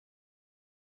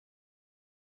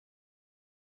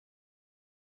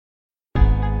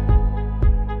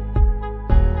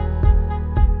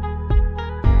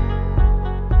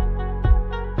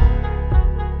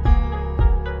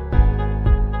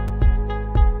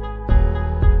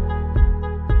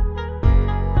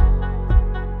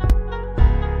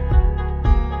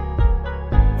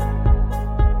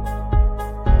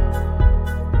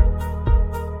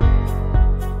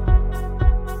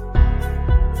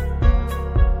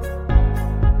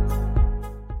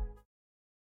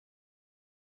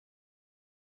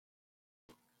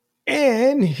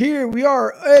And here we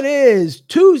are. It is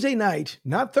Tuesday night,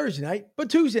 not Thursday night, but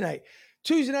Tuesday night.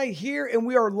 Tuesday night here, and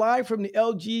we are live from the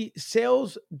LG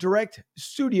Sales Direct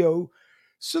Studio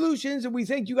Solutions. And we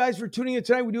thank you guys for tuning in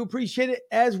tonight. We do appreciate it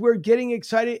as we're getting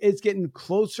excited. It's getting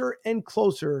closer and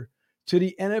closer to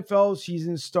the NFL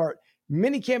season start.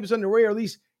 Mini camp is underway, or at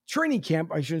least training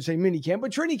camp. I shouldn't say mini camp,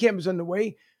 but training camp is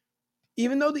underway.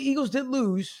 Even though the Eagles did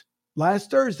lose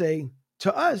last Thursday,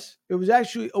 to us, it was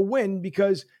actually a win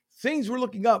because things were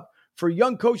looking up for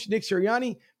young coach Nick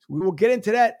Sirianni. We will get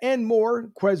into that and more.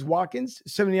 Quez Watkins,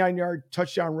 79-yard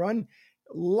touchdown run.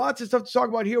 Lots of stuff to talk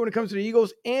about here when it comes to the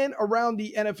Eagles and around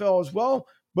the NFL as well.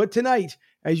 But tonight,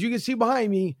 as you can see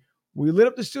behind me, we lit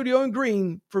up the studio in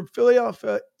green for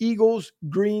Philadelphia Eagles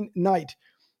Green Night.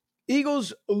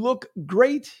 Eagles look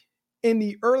great in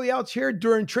the early outs here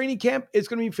during training camp. It's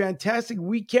going to be fantastic.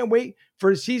 We can't wait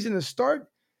for the season to start.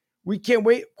 We can't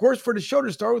wait, of course, for the show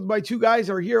to start with my two guys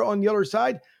that are here on the other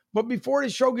side. But before the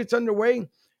show gets underway,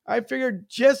 I figured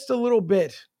just a little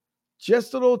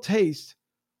taste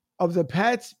of the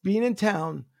Pats being in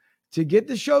town to get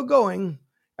the show going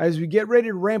as we get ready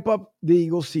to ramp up the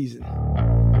Eagles season.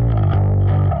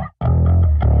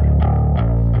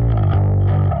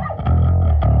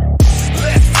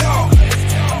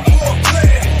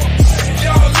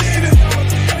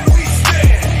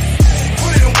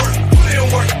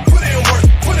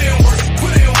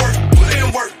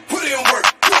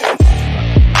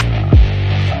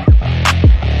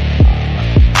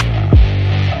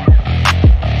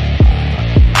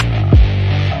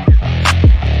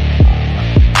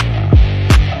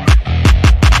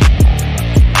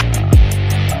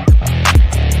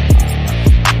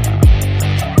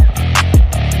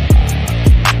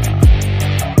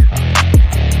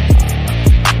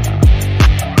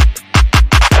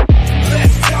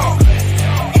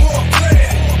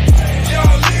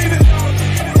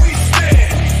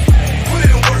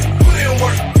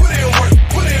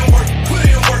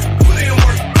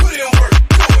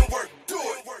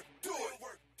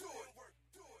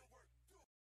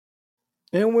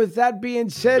 And with that being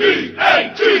said, E-A-G-L-E-S,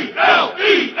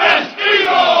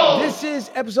 this is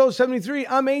episode 73.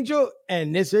 I'm Angel,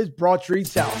 and this is Broad Street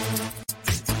South.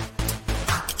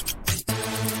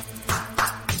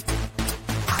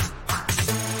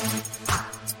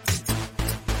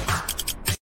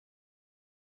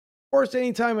 Of course,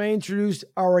 anytime I introduce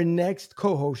our next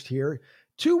co-host here,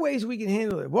 two ways we can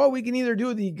handle it. Well, we can either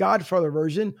do the Godfather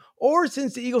version, or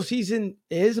since the Eagle season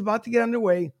is about to get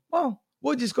underway, well,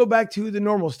 we'll just go back to the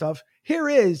normal stuff. Here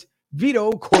is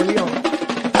Vito Corleone.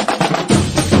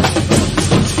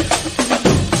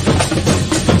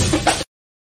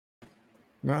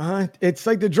 It's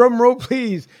like the drum roll,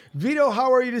 please. Vito,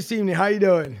 how are you this evening? How you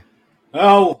doing?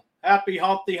 Oh, happy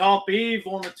Humpty Hump Eve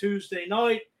on a Tuesday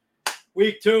night.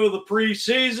 Week 2 of the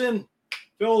preseason.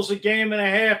 Phil's a game and a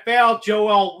half out.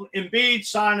 Joel Embiid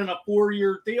signing a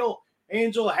 4-year deal.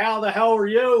 Angel, how the hell are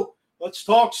you? Let's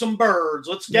talk some birds.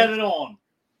 Let's get it on.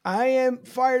 I am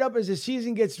fired up as the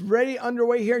season gets ready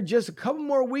underway here. Just a couple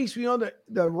more weeks. We know that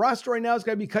the roster right now is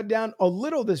going to be cut down a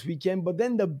little this weekend, but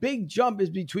then the big jump is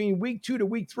between week 2 to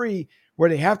week 3, where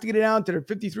they have to get it down to their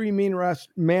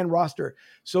 53-man roster.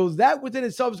 So that within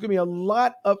itself is going to be a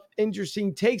lot of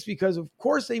interesting takes because, of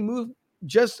course, they move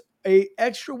just an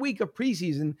extra week of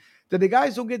preseason that the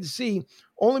guys don't get to see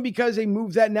only because they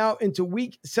moved that now into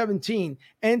week 17.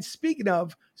 And speaking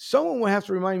of, someone will have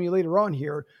to remind me later on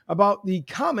here about the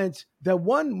comments that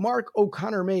one Mark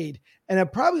O'Connor made,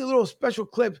 and probably a little special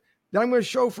clip that I'm going to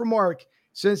show for Mark,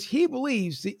 since he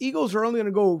believes the Eagles are only going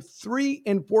to go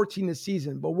 3-14 this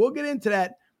season. But we'll get into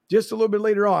that just a little bit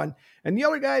later on. And the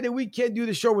other guy that we can't do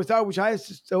the show without, which I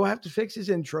still have to fix his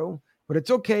intro, but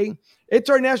it's okay. It's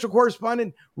our national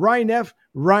correspondent, Ryan F.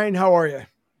 Ryan, how are you?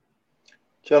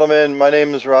 Gentlemen, my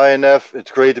name is Ryan F.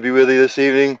 It's great to be with you this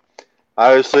evening.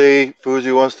 Obviously,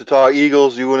 Fuzi wants to talk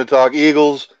Eagles. You want to talk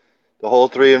Eagles. The whole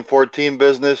 3-14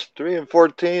 business.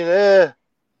 3-14,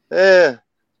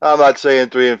 I'm not saying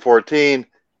 3-14.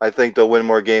 I think they'll win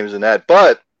more games than that.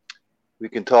 But we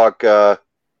can talk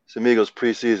some Eagles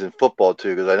preseason football,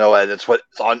 too, because I know that's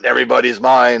what's on everybody's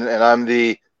mind, and I'm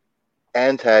the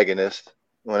antagonist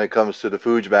when it comes to the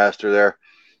Fuji Master there.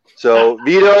 So,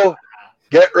 Vito,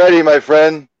 get ready, my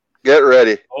friend. Get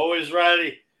ready. Always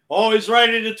ready. Always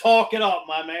ready to talk it up,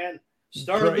 my man.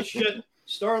 Stir the shit.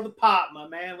 Stir the pot, my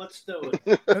man. Let's do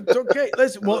it. That's okay.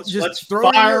 Listen, well, let's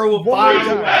fire away.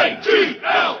 Fire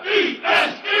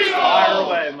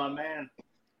away, my man.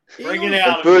 Bring it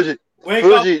out. Fuji,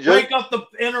 wake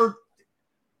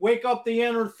up the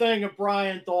inner thing of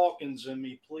Brian Dawkins in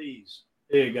me, please.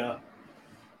 There you go.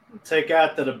 Take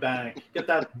that to the bank. Get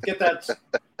that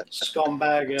scumbag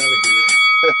out of here.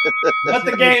 Let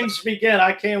the games begin.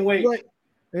 I can't wait. Right.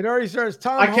 It already starts.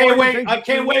 Tom, I can't wait. I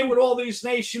can't wait with all these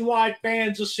nationwide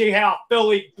fans to see how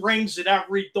Philly brings it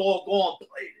every doggone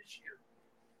play this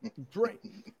year. Right.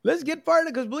 Let's get fired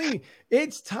up because believe me,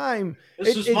 it's time.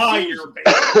 This is my year,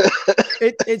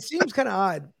 baby. It seems kind of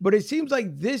odd, but it seems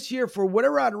like this year, for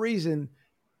whatever odd reason,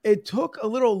 it took a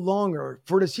little longer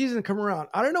for the season to come around.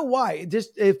 I don't know why.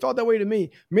 It felt that way to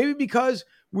me. Maybe because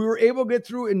we were able to get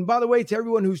through. And by the way, to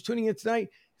everyone who's tuning in tonight,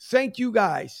 thank you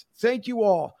guys. Thank you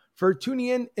all for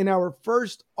tuning in our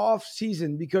first off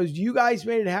season, because you guys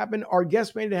made it happen. Our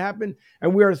guests made it happen.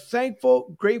 And we are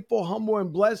thankful, grateful, humble,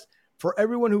 and blessed for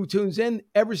everyone who tunes in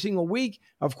every single week.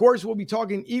 Of course, we'll be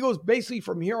talking Eagles basically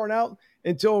from here on out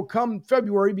until come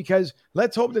February, because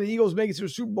let's hope that the Eagles make it to the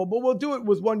Super Bowl. But we'll do it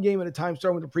with one game at a time,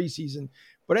 starting with the preseason.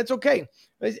 But that's okay.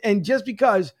 And just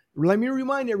because, let me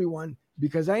remind everyone,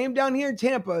 because I am down here in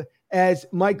Tampa, as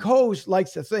my co-host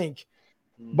likes to think,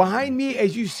 behind me,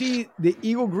 as you see the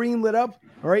Eagle green lit up,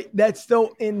 all right, that's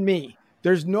still in me.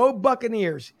 There's no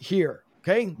Buccaneers here,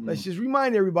 okay? Let's just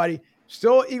remind everybody,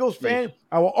 still an Eagles fan.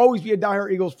 I will always be a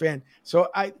diehard Eagles fan. So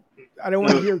I don't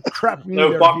want to hear crap.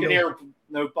 No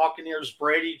Buccaneers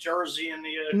Brady jersey in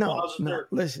the closet there.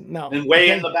 Listen, no. And way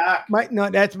in the back.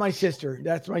 That's my sister.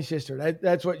 That's my sister.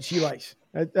 That's what she likes.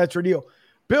 That's her deal.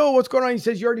 Bill, what's going on? He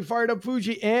says you already fired up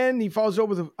Fuji, and he follows up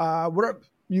with what up,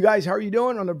 you guys? How are you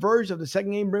doing? On the verge of the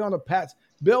second game, bring on the Pats.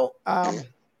 Bill,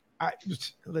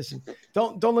 listen.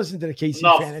 Don't listen to the KC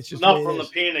fan. It's just not from the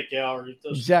peanut gallery.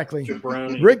 Exactly.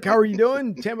 Jabroni. Rick, how are you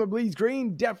doing? Tampa bleeds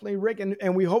green. Definitely, Rick.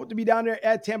 And we hope to be down there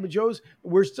at Tampa Joe's.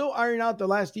 We're still ironing out the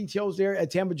last details there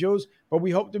at Tampa Joe's, but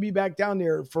we hope to be back down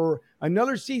there for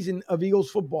another season of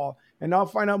Eagles football. And I'll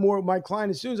find out more with my client.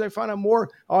 As soon as I find out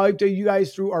more, I'll update you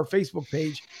guys through our Facebook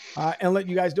page and let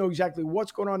you guys know exactly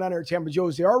what's going on down there at Tampa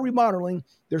Joe's. They are remodeling.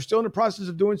 They're still in the process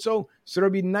of doing so. So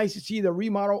it'll be nice to see the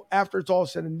remodel after it's all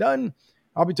said and done.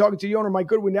 I'll be talking to the owner, Mike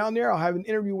Goodwin, down there. I'll have an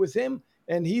interview with him.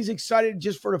 And he's excited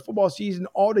just for the football season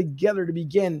altogether to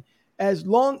begin, as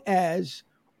long as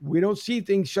we don't see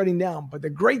things shutting down. But the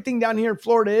great thing down here in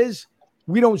Florida is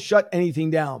we don't shut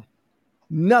anything down.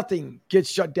 Nothing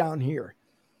gets shut down here.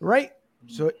 Right?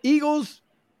 So Eagles,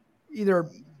 either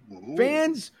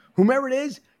fans, whomever it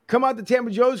is, come out to Tampa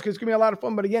Joe's because it's going to be a lot of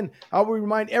fun. But again, I will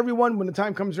remind everyone when the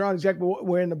time comes around exactly what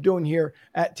we end up doing here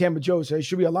at Tampa Joe's. So it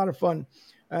should be a lot of fun.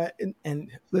 And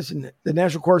listen, the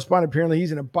national correspondent, apparently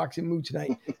he's in a boxing mood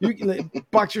tonight. You can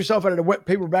box yourself out of the wet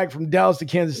paper bag from Dallas to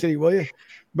Kansas City, will you?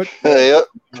 But yep.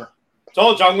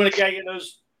 Told you I'm going to get you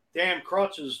those damn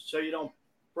crutches so you don't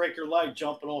break your leg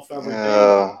jumping off every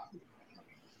day.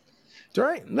 It's all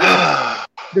right. Listen,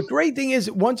 the great thing is,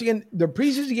 once again, the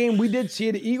preseason game, we did see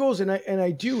the Eagles, and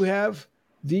I do have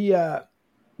the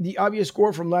obvious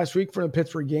score from last week from the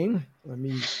Pittsburgh game. Let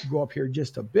me go up here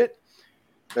just a bit.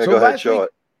 Yeah, go ahead, show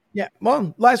it. Yeah,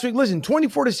 well, last week, listen,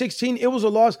 24-16, it was a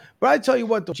loss. But I tell you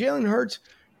what, though, Jalen Hurts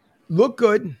looked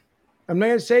good. I'm not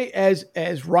going to say,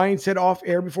 as Ryan said off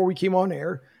air before we came on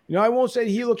air, I won't say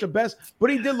he looked the best, but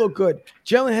he did look good.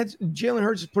 Jalen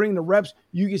Hurts is putting in the reps.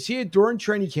 You can see it during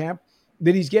training camp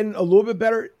that he's getting a little bit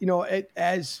better.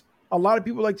 As a lot of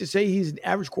people like to say, he's an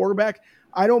average quarterback.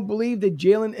 I don't believe that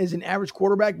Jalen is an average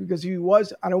quarterback, because if he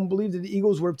was, I don't believe that the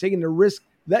Eagles would have taken the risk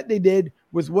that they did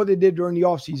with what they did during the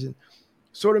offseason.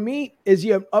 So to me, is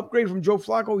he an upgrade from Joe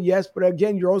Flacco? Yes, but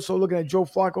again, you're also looking at Joe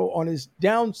Flacco on his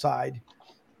downside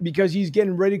because he's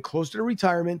getting ready close to the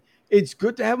retirement. It's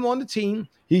good to have him on the team.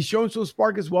 He's shown some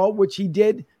spark as well, which he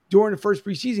did during the first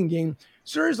preseason game.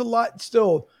 So there's a lot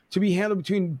still to be handled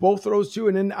between both of those two,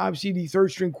 and then obviously the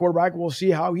third-string quarterback. We'll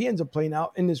see how he ends up playing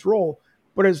out in this role.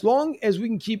 But as long as we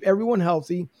can keep everyone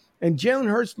healthy and Jalen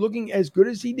Hurts looking as good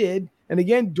as he did, and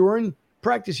again, during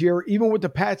practice here, even with the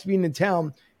Pats being in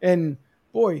town, and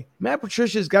boy, Matt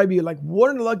Patricia's got to be like one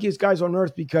of the luckiest guys on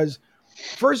earth, because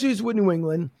first he was with New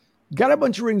England, got a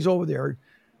bunch of rings over there,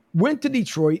 went to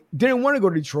Detroit, didn't want to go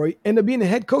to Detroit, ended up being the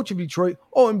head coach of Detroit.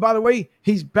 Oh, and by the way,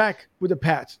 he's back with the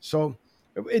Pats. So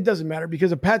it doesn't matter,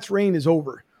 because the Pats' reign is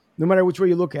over, no matter which way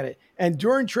you look at it. And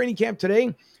during training camp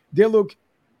today, they look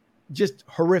just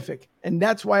horrific. And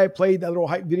that's why I played that little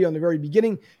hype video in the very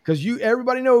beginning, because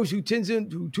everybody knows who tunes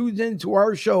into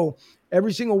our show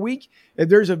every single week. If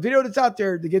there's a video that's out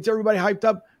there that gets everybody hyped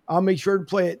up, I'll make sure to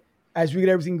play it as we get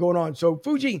everything going on. So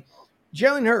Fuji,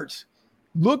 Jalen Hurts,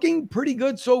 looking pretty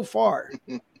good so far.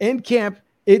 In camp,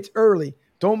 it's early.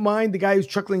 Don't mind the guy who's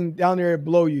chuckling down there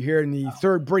below you here in the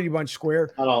third Brady Bunch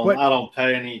square. I don't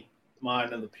pay any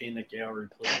mind of the peanut gallery,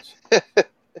 please.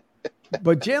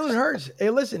 But Jalen Hurts, hey,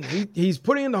 listen, he's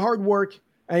putting in the hard work.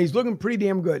 and he's looking pretty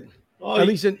damn good, Well, at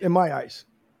least in my eyes.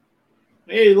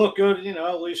 He looked good,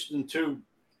 at least in two,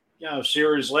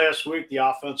 series last week. The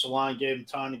offensive line gave him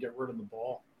time to get rid of the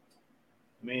ball.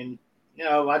 I mean,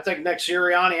 I think Nick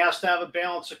Sirianni has to have a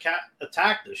balanced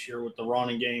attack this year with the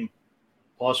running game,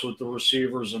 plus with the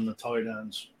receivers and the tight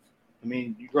ends. I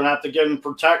mean, you're going to have to give him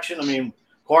protection. I mean,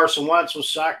 Carson Wentz was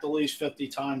sacked at least 50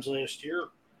 times last year.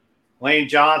 Lane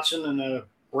Johnson and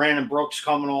Brandon Brooks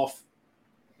coming off,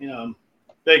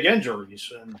 big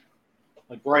injuries. And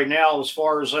like right now, as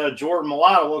far as Jordan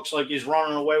Mailata, looks like he's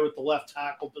running away with the left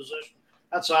tackle position.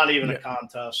 That's not even a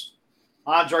contest.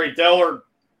 Andre Dillard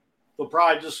will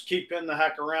probably just keep in the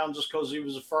heck around just because he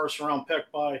was a first-round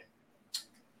pick by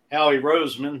Howie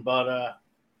Roseman. But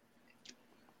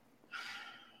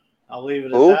I'll leave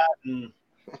it at that. And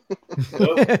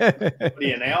what do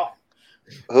you now?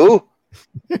 Who?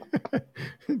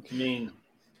 I mean,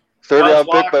 third-round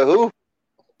pick by who?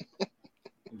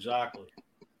 Exactly.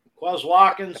 Quez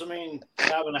Watkins,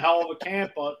 having a hell of a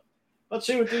camp, but let's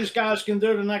see what these guys can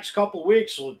do the next couple of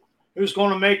weeks. Who's going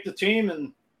to make the team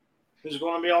and who's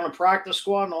going to be on the practice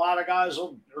squad, and a lot of guys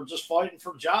are just fighting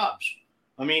for jobs.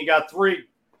 You got three.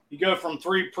 You go from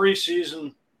four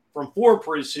preseason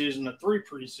to three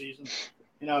preseason.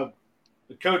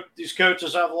 These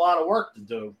coaches have a lot of work to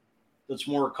do. That's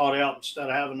more cut out instead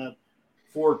of having a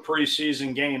 4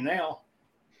 preseason game now.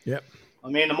 Yep.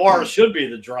 Tomorrow should be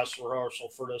the dress rehearsal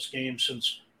for this game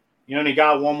since you only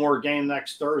got one more game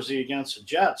next Thursday against the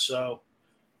Jets. So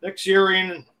Nick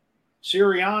Sirianni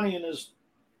and his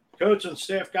coaching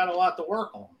staff got a lot to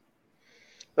work on.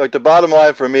 Look, the bottom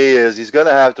line for me is he's going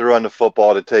to have to run the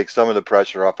football to take some of the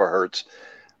pressure off of Hurts.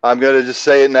 I'm going to just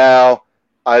say it now.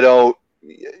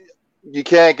 You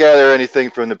can't gather anything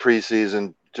from the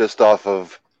preseason just off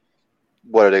of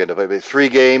what are they going to play? 3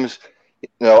 games.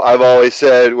 I've always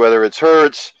said whether it's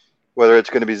Hurts, whether it's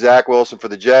going to be Zach Wilson for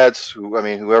the Jets,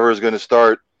 whoever is going to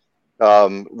start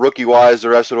rookie-wise the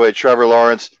rest of the way, Trevor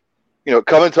Lawrence,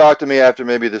 come and talk to me after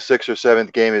maybe the 6th or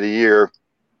 7th game of the year.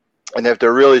 And if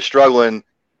they're really struggling,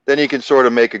 then you can sort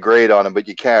of make a grade on them, but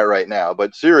you can't right now.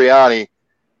 But Sirianni,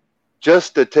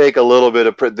 just to take a little bit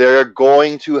of – they're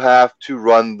going to have to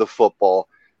run the football.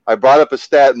 I brought up a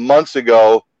stat months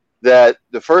ago that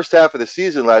the first half of the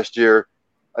season last year,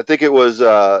 I think it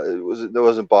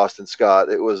wasn't Boston Scott.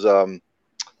 It was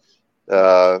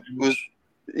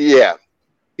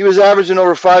he was averaging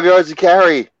over 5 yards a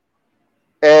carry.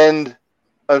 And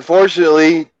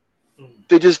unfortunately,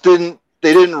 they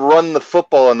didn't run the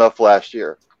football enough last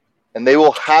year. And they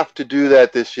will have to do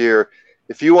that this year.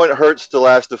 If you want Hurts to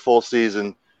last the full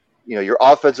season, your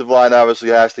offensive line obviously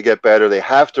has to get better. They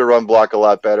have to run block a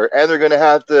lot better. And they're going to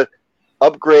have to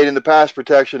upgrade in the pass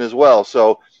protection as well.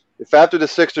 So if after the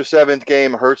 6th or 7th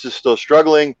game Hurts is still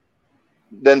struggling,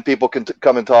 then people can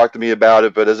come and talk to me about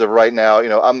it. But as of right now,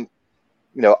 I'm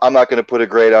not going to put a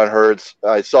grade on Hurts.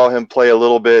 I saw him play a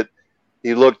little bit.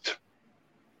 He looked,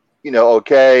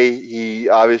 okay. He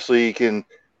obviously can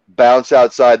bounce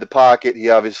outside the pocket. He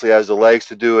obviously has the legs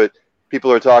to do it.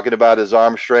 People are talking about his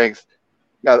arm strength.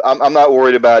 I'm not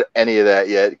worried about any of that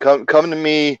yet. Come to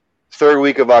me 3rd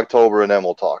week of October, and then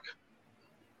we'll talk.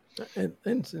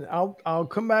 And I'll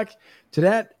come back to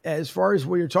that as far as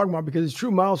what you're talking about, because it's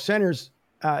true. Miles Sanders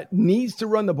needs to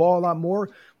run the ball a lot more.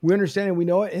 We understand it. We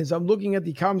know it. As I'm looking at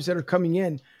the comments that are coming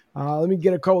in, let me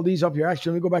get a couple of these up here.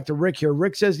 Actually, let me go back to Rick here.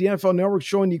 Rick says the NFL Network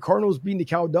showing the Cardinals beating the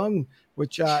Cow Dung,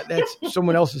 which that's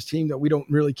someone else's team that we don't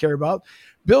really care about.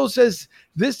 Bill says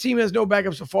this team has no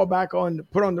backups to fall back on,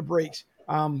 put on the brakes.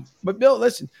 But Bill,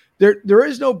 listen, there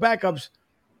is no backups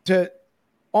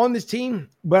on this team,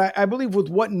 but I believe with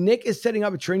what Nick is setting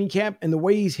up at training camp and the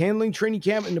way he's handling training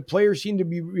camp, and the players seem to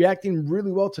be reacting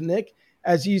really well to Nick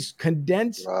as he's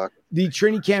condensed the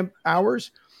training camp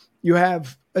hours. You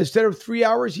have, instead of 3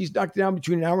 hours, he's knocked it down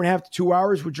between an hour and a half to 2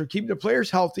 hours, which are keeping the players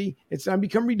healthy. It's not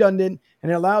become redundant,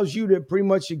 and it allows you to pretty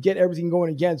much get everything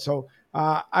going again. So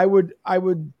I would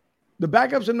the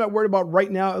backups I'm not worried about right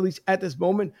now, at least at this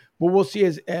moment, but we'll see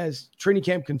as training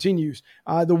camp continues.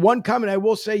 The one comment I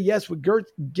will say, yes, with Ertz,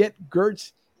 get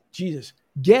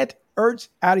Ertz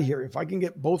out of here. If I can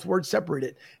get both words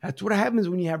separated. That's what happens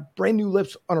when you have brand new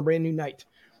lips on a brand new night.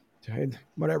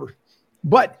 Whatever.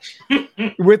 But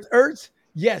with Ertz,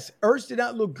 yes, Ertz did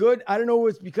not look good. I don't know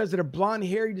if it's because of the blonde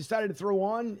hair he decided to throw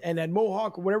on and that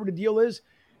mohawk or whatever the deal is.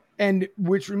 And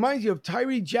which reminds you of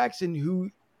Tyree Jackson,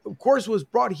 who, of course, was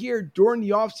brought here during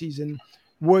the offseason,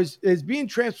 is being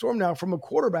transformed now from a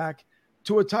quarterback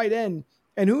to a tight end.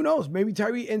 And who knows, maybe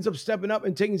Tyree ends up stepping up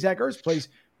and taking Zach Ertz's place.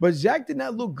 But Zach did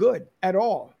not look good at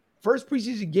all. First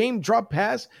preseason game, drop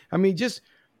pass. I mean, just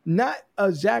not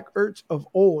a Zach Ertz of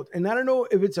old. And I don't know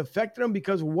if it's affected him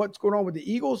because of what's going on with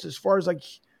the Eagles as far as like,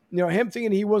 him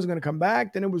thinking he wasn't going to come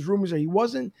back. Then it was rumors that he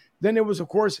wasn't. Then it was, of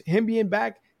course, him being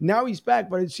back. Now he's back,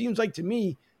 but it seems like to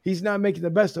me, he's not making the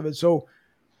best of it. So,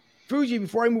 Fuji,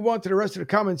 before I move on to the rest of the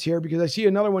comments here, because I see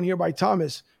another one here by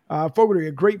Thomas Fogarty,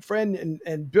 a great friend,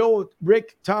 and Bill,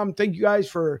 Rick, Tom, thank you guys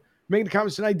for making the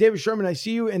comments tonight. David Sherman, I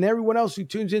see you, and everyone else who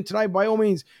tunes in tonight, by all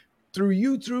means, through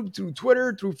YouTube, through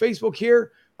Twitter, through Facebook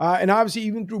here, and obviously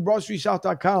even through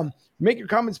BroadStreetSouth.com. Make your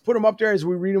comments, put them up there as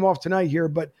we read them off tonight here.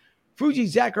 But Fuji,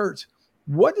 Zach Ertz,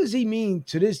 what does he mean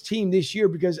to this team this year?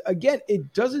 Because, again,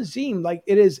 it doesn't seem like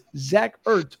it is Zach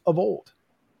Ertz of old.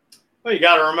 Well, you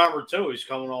got to remember, too, he's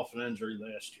coming off an injury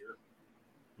last year.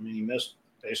 I mean, he missed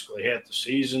basically half the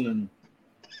season, and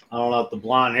I don't know if the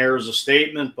blonde hair is a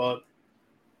statement, but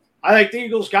I think the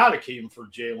Eagles got to keep him for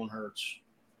Jalen Hurts.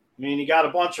 I mean, you got a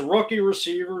bunch of rookie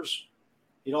receivers.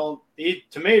 To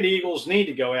me, the Eagles need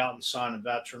to go out and sign a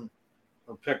veteran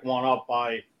or pick one up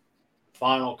by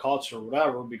final cuts or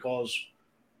whatever, because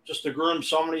just to groom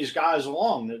some of these guys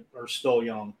along that are still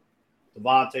young,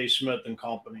 Devontae Smith and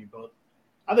company. But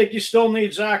I think you still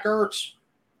need Zach Ertz.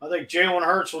 I think Jalen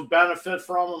Hurts would benefit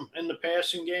from him in the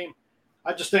passing game.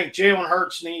 I just think Jalen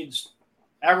Hurts needs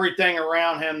everything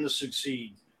around him to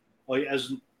succeed. Like,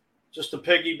 as just to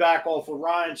piggyback off what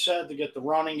Ryan said, to get the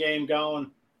running game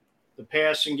going, the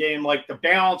passing game, like the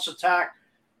balance attack,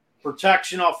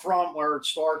 protection up front where it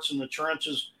starts in the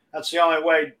trenches. That's the only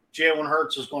way Jalen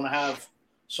Hurts is going to have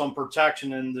some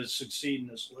protection and to succeed in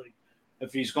this league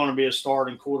if he's going to be a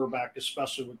starting quarterback,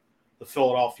 especially with the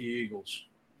Philadelphia Eagles.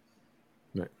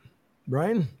 Right.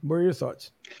 Brian, what are your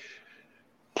thoughts?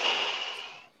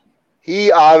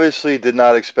 He obviously did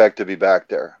not expect to be back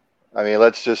there. I mean,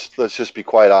 let's just be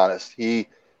quite honest. You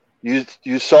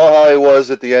saw how he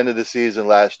was at the end of the season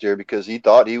last year because he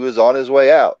thought he was on his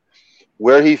way out.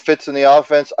 Where he fits in the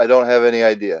offense, I don't have any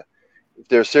idea. If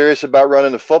they're serious about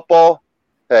running the football,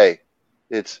 hey,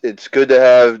 it's good to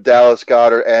have Dallas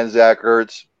Goedert and Zach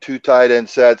Ertz, two tight end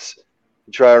sets,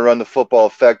 to try and run the football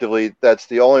effectively. That's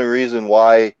the only reason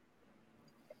why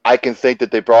I can think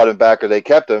that they brought him back or they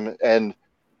kept him. And,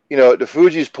 to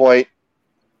Fuji's point,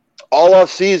 all off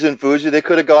season, Fuji, they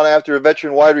could have gone after a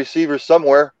veteran wide receiver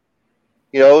somewhere.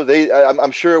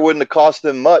 I'm sure it wouldn't have cost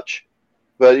them much,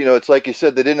 but it's like you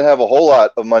said, they didn't have a whole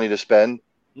lot of money to spend,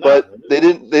 but they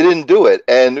didn't do it.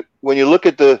 And when you look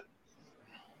at the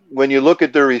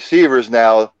receivers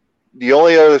now, the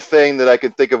only other thing that I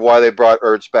can think of why they brought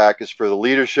Ertz back is for the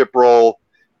leadership role,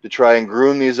 to try and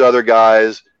groom these other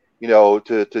guys,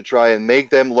 to try and make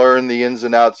them learn the ins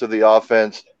and outs of the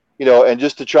offense, and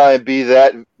just to try and be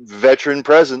that veteran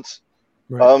presence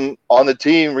on the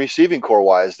team receiving core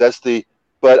wise.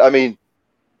 But I mean,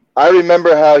 I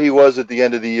remember how he was at the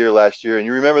end of the year last year, and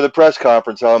you remember the press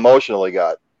conference, how emotional he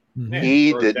got. Man,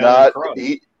 he did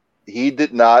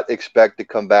not expect to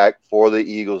come back for the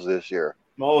Eagles this year.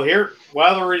 Well,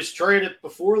 whether he's traded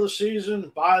before the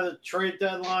season, by the trade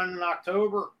deadline in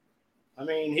October, I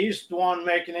mean, he's the one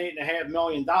making $8.5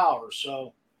 million.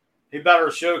 So he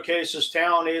better showcase his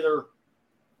talent, either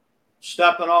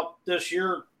stepping up this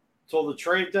year till the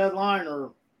trade deadline,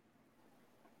 or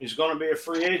he's going to be a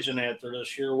free agent after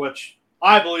this year, which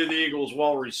I believe the Eagles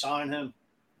will re-sign him.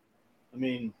 I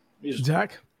mean, he's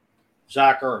Zach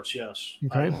Ertz, yes.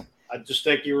 Okay. I just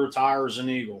think he retires an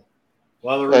Eagle,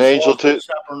 whether An Angel it's too,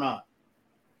 or not.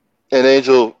 And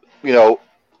Angel,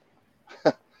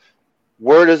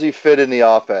 where does he fit in the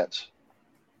offense?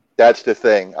 That's the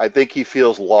thing. I think he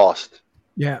feels lost.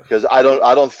 Yeah. Because I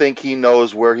don't think he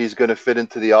knows where he's going to fit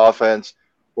into the offense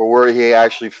or where he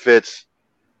actually fits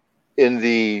in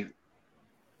the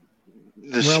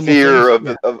sphere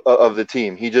of the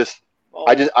team.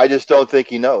 I just don't think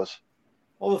he knows.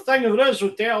 Well, the thing of it is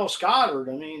with Dallas Goedert,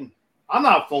 I mean, I'm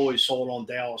not fully sold on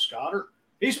Dallas Goedert.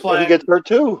 He's playing. He gets hurt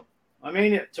too. I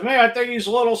mean, to me, I think he's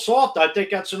a little soft. I think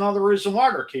that's another reason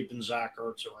why they're keeping Zach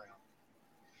Ertz around,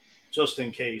 just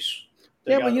in case.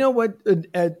 Yeah, but you know what?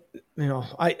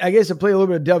 I guess to play a little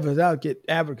bit of devil's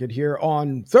advocate here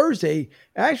on Thursday.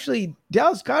 Actually,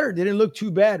 Dallas Goedert didn't look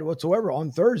too bad whatsoever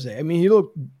on Thursday. I mean, he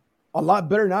looked a lot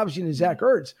better than obviously than Zach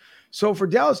Ertz. So for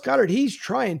Dallas Goedert, he's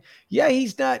trying. Yeah,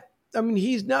 he's not. I mean,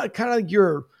 he's not kind of like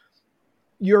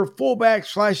your fullback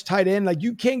 / tight end. Like,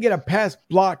 you can't get a pass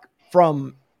block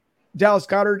from Dallas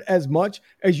Goedert as much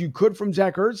as you could from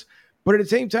Zach Ertz. But at the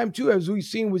same time, too, as we've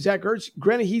seen with Zach Ertz,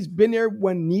 granted, he's been there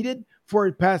when needed for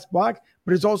a pass block,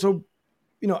 but it's also,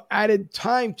 added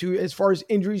time to as far as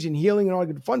injuries and healing and all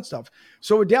that good fun stuff.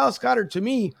 So with Dallas Goedert, to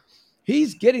me,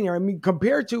 he's getting there. I mean,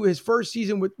 compared to his first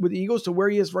season with the Eagles to where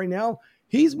he is right now,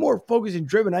 he's more focused and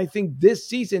driven, I think, this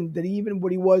season than even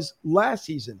what he was last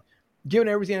season, given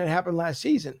everything that happened last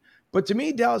season. But to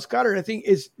me, Dallas Goedert, I think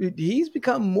he's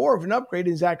become more of an upgrade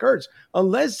in Zach Ertz.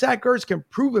 Unless Zach Ertz can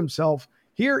prove himself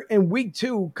here in week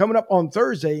 2, coming up on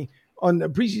Thursday on the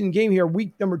preseason game here,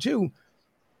 week number 2.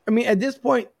 I mean, at this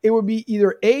point, it would be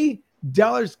either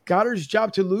Dallas Goedert's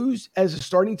job to lose as a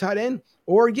starting tight end,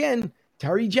 or again,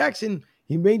 Tyree Jackson,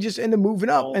 he may just end up moving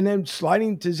up and then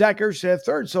sliding to Zach Ertz at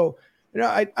third. So,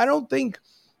 I don't think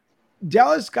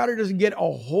Dallas Goedert doesn't get a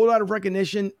whole lot of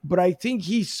recognition, but I think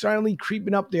he's silently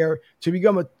creeping up there to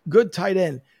become a good tight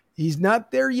end. He's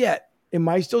not there yet. It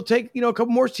might still take, a couple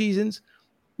more seasons,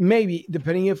 maybe,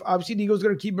 depending if obviously the Eagles are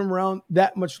going to keep him around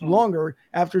that much longer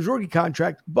after his rookie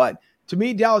contract. But to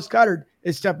me, Dallas Goedert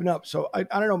is stepping up. So I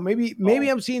don't know. Maybe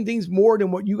I'm seeing things more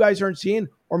than what you guys aren't seeing,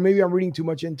 or maybe I'm reading too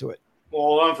much into it.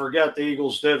 Well, don't forget the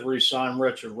Eagles did re-sign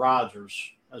Richard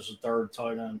Rodgers as a third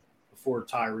tight end before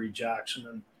Tyree Jackson.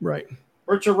 And right.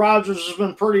 Richard Rodgers has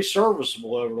been pretty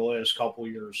serviceable over the last couple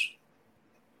of years.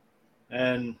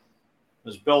 And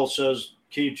as Bill says,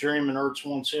 keep dreaming, Ertz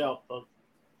wants out. But,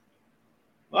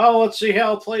 well, let's see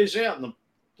how it plays out in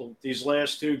these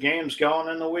last 2 games going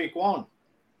into week 1.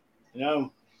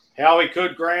 Howie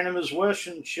could grant him his wish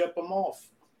and ship him off.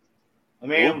 I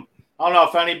mean, I don't know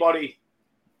if anybody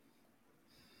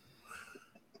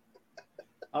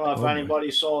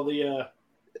saw the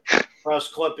press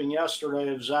clipping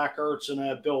yesterday of Zach Ertz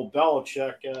and Bill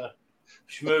Belichick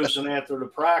schmoozing after the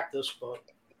practice, but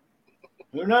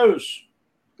who knows?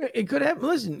 It could happen.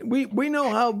 Listen, we know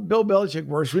how Bill Belichick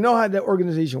works. We know how that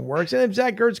organization works. And if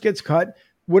Zach Ertz gets cut,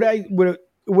 would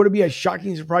it be a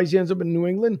shocking surprise he ends up in New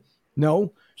England?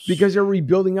 No, because they're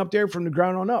rebuilding up there from the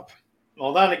ground on up.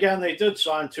 Well, then again, they did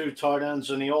sign 2 tight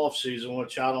ends in the offseason,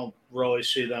 which I don't really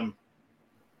see them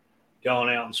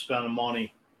going out and spending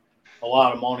a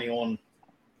lot of money on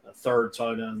a third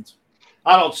tight end.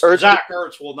 Zach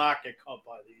Ertz will not get cut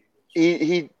by the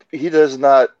Eagles. He does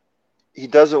not. He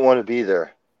doesn't want to be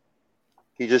there.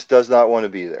 He just does not want to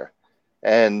be there.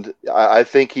 And I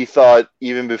think he thought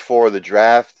even before the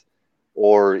draft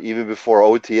or even before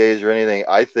OTAs or anything,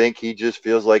 I think he just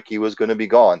feels like he was going to be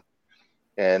gone.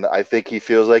 And I think he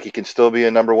feels like he can still be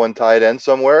a number 1 tight end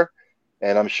somewhere.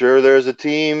 And I'm sure there's a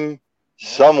team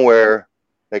somewhere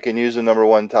that can use a number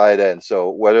 1 tight end.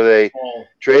 So whether they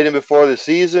trade him before the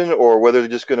season or whether they're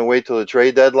just going to wait till the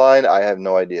trade deadline, I have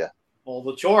no idea. Well,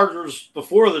 the Chargers,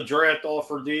 before the draft,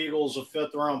 offered the Eagles a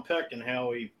 5th-round pick, and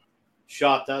Howie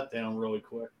shot that down really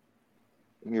quick.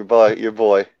 Your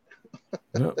boy.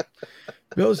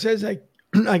 Bill says I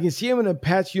can see him in a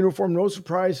Pats uniform, no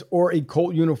surprise, or a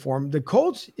Colt uniform. The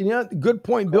Colts, good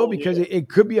point, Bill, because it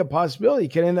could be a possibility. He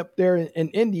could end up there in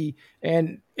Indy,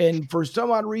 and for some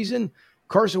odd reason,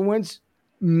 Carson Wentz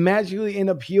magically end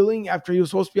up healing after he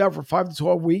was supposed to be out for 5 to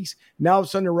 12 weeks. Now all of a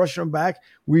sudden they're rushing him back.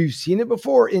 We've seen it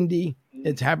before, Indy.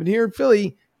 It's happened here in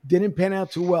Philly. Didn't pan out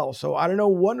too well. So I don't know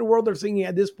what in the world they're thinking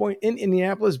at this point in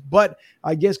Indianapolis, but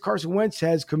I guess Carson Wentz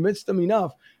has convinced them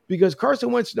enough, because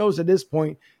Carson Wentz knows at this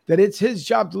point that it's his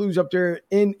job to lose up there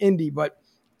in Indy. But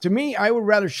to me, I would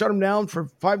rather shut him down for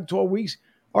 5 to 12 weeks.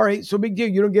 All right, so big deal.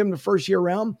 You don't give him the first year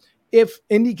round. If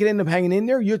Indy can end up hanging in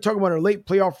there, you're talking about a late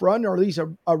playoff run, or at least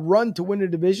a run to win the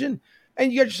division,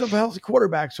 and you got yourself a healthy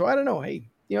quarterback. So I don't know. Hey,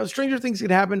 stranger things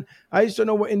could happen. I just don't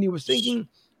know what Indy was thinking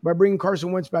by bringing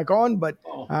Carson Wentz back on. But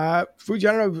Fuji,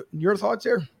 I don't know your thoughts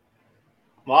there.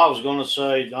 Well, I was going to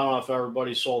say, I don't know if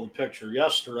everybody saw the picture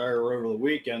yesterday or over the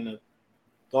weekend that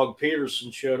Doug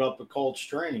Peterson showed up at Colts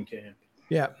training camp.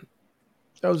 Yeah.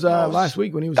 That was last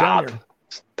week when he was down there.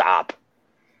 Stop.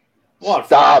 What?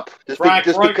 Stop.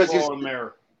 Just because he's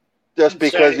there. Just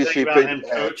because you see him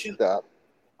coaching. Stop.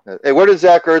 Hey, where did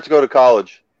Zach Ertz go to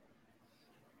college?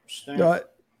 Stanford?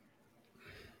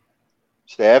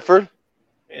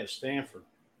 Yeah, Stanford.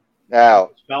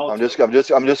 Now, I'm just going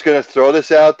to throw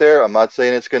this out there. I'm not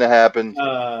saying it's going to happen.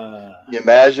 You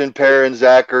imagine pairing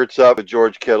Zach Ertz up with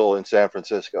George Kittle in San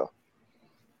Francisco.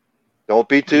 Don't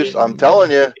be too. I'm telling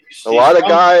you, a lot of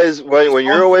guys when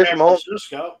you're away from home.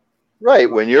 Right,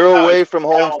 when you're away from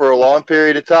home for a long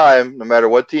period of time, no matter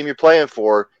what team you're playing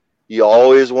for, you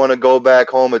always want to go back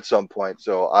home at some point.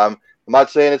 So I'm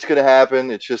not saying it's going to happen.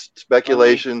 It's just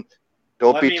speculation.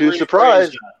 Don't be too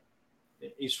surprised.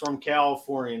 He's from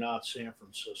California, not San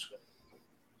Francisco.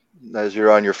 As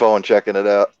you're on your phone checking it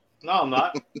out. No, I'm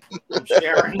not. I'm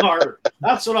sharing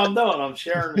that's what I'm doing. I'm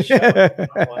sharing the show.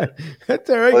 That's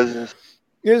all right.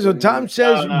 Yeah, so Tom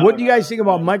says, what do you guys think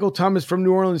about Michael Thomas from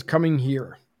New Orleans coming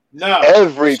here? No.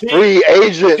 Every free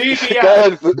agent.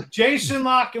 Jason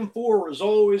Lockenfor is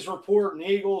always reporting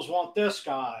Eagles want this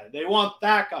guy. They want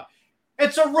that guy.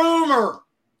 It's a rumor.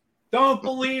 Don't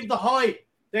believe the hype.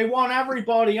 They want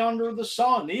everybody under the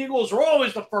sun. The Eagles are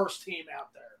always the first team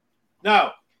out there.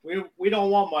 No, we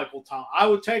don't want Michael Thomas. I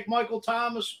would take Michael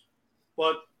Thomas,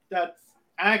 but that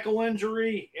ankle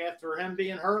injury after him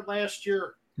being hurt last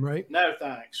year, right? No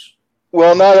thanks.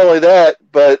 Well, not only that,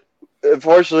 but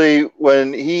unfortunately,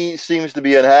 when he seems to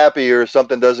be unhappy or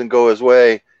something doesn't go his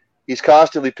way, he's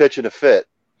constantly pitching a fit.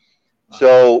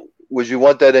 So would you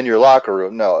want that in your locker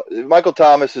room? No. Michael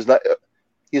Thomas is not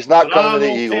 – he's not coming to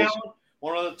the Eagles.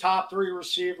 One of the top 3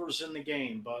 receivers in the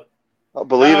game, but I'll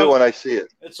believe it when I see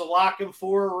it. It's a lock and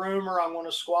 4 rumor. I'm going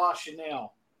to squash it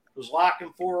now. Because lock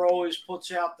and 4 always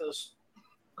puts out this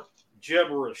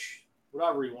gibberish,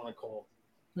 whatever you want to call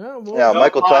it. Yeah,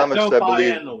 Michael Thomas,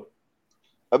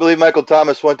 I believe Michael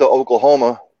Thomas went to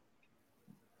Oklahoma,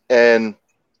 and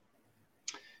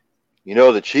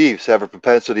the Chiefs have a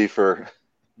propensity for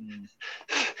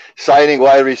signing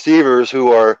wide receivers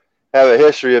who have a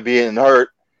history of being hurt,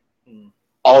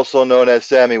 also known as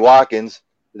Sammy Watkins.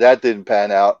 That didn't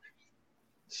pan out.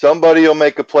 Somebody will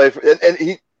make a play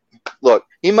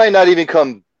he might not even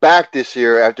come back this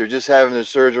year after just having the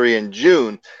surgery in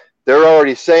June. They're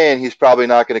already saying he's probably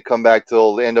not going to come back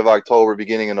till the end of October,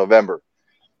 beginning of November.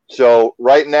 So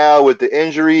right now with the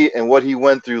injury and what he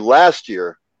went through last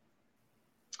year,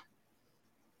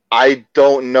 I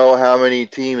don't know how many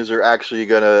teams are actually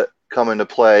going to come into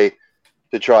play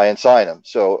to try and sign him.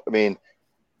 So, I mean,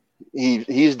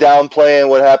 he's downplaying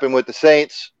what happened with the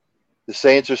Saints. The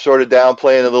Saints are sort of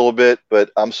downplaying a little bit,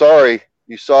 but I'm sorry.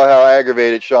 You saw how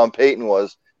aggravated Sean Payton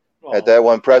was at that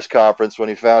one press conference when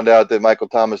he found out that Michael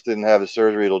Thomas didn't have his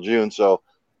surgery till June. So,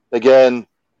 again,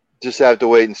 just have to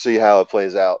wait and see how it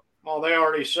plays out. Well, they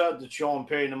already said that Sean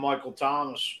Payton and Michael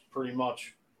Thomas pretty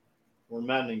much were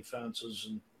mending fences,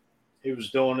 and he was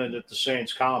doing it at the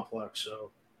Saints complex.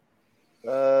 So,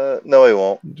 no, he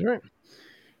won't. That's right.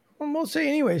 Well, we'll see.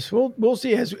 Anyways, we'll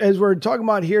see. As we're talking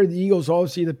about here, the Eagles,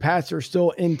 obviously, the Pats are still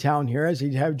in town here as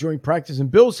they have joint practice. And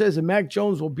Bill says that Mac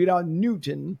Jones will beat out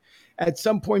Newton at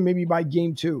some point, maybe by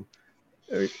game 2.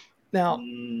 Now,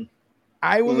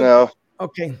 I will. No.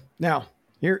 Okay. Now,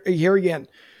 here again.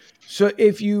 So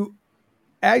if you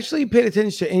actually paid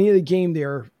attention to any of the game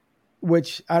there,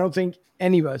 which I don't think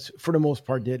any of us, for the most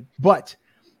part, did, but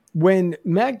when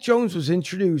Mac Jones was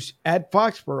introduced at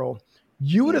Foxborough,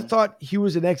 you would have thought he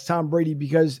was the next Tom Brady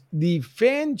because the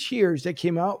fan cheers that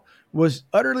came out was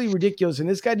utterly ridiculous. And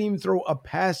this guy didn't even throw a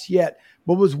pass yet,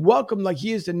 but was welcomed like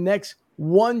he is the next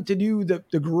one to do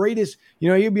the greatest.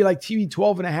 He'd be like TV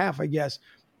 12 and a half, I guess,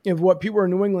 of what people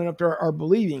in New England up there are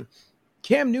believing.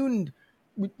 Cam Newton,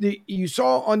 you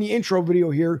saw on the intro video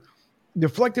here,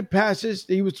 deflected passes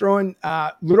that he was throwing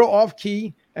little off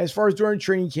key as far as during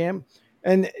training camp.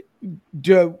 And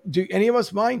do any of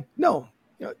us mind? No.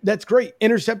 That's great.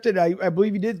 Intercepted. I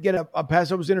believe he did get a pass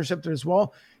that was intercepted as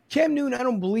well. Cam Newton, I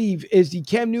don't believe, is the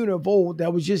Cam Newton of old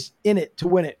that was just in it to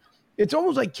win it. It's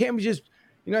almost like Cam was just,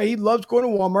 he loves going to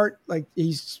Walmart. Like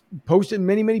he's posted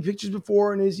many, many pictures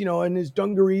before in his, in his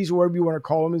dungarees or whatever you want to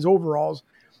call them, his overalls.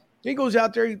 He goes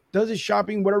out there, he does his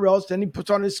shopping, whatever else. Then he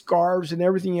puts on his scarves and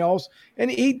everything else.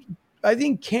 And I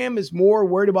think Cam is more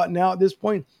worried about now at this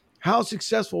point, how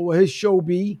successful will his show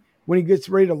be when he gets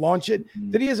ready to launch it,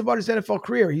 than he is about his NFL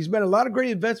career. He's made a lot of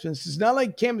great investments. It's not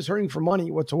like Cam is hurting for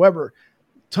money whatsoever.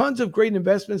 Tons of great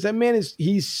investments. That man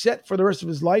he's set for the rest of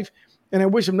his life, and I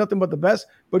wish him nothing but the best.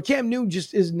 But Cam Newton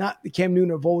just is not the Cam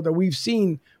Newton of old that we've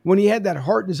seen when he had that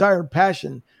heart, desire,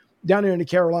 passion down there in the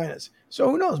Carolinas. So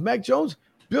who knows? Mac Jones,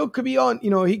 Bill could be on,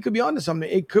 he could be on to something.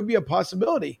 It could be a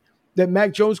possibility that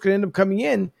Mac Jones could end up coming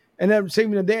in and then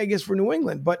saving the day, I guess, for New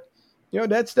England. But,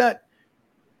 that's not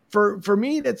 – For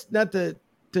me, that's not the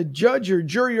judge or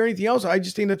jury or anything else. I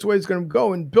just think that's the way it's going to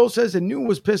go. And Bill says that Newton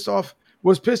was pissed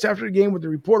after the game with the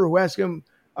reporter who asked him,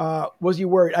 was he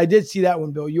worried? I did see that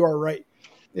one, Bill. You are right.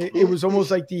 It was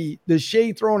almost like the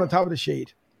shade thrown on top of the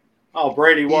shade. Oh,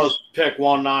 Brady was pick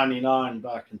 199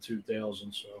 back in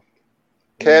 2000. So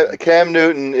Cam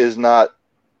Newton is not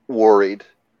worried.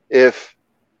 Hey,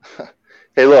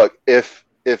 look, if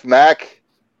Mac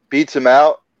beats him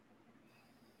out,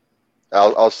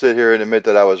 I'll sit here and admit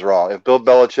that I was wrong. If Bill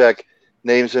Belichick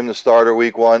names him the starter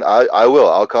week 1, I will.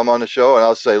 I'll come on the show and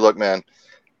I'll say, look, man,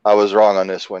 I was wrong on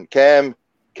this one. Cam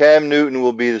Newton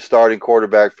will be the starting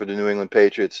quarterback for the New England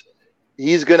Patriots.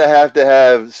 He's going to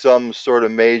have some sort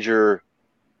of major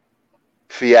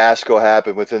fiasco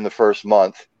happen within the first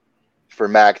month for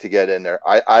Mac to get in there.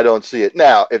 I don't see it.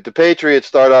 Now, if the Patriots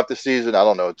start off the season, I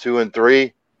don't know,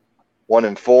 2-3,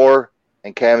 1-4,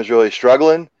 and Cam's really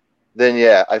struggling, then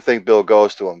yeah, I think Bill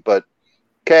goes to him. But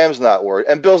Cam's not worried.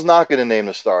 And Bill's not going to name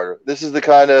the starter. This is the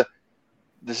kind of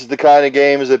this is the kind of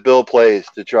games that Bill plays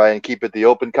to try and keep it the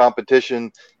open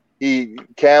competition.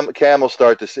 Cam will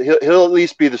start to see, he'll at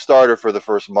least be the starter for the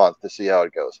first month to see how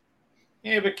it goes.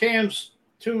 Yeah, but Cam's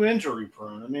too injury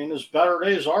prone. I mean, his better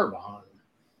days are behind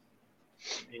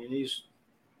him. I mean, he's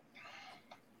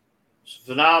a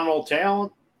phenomenal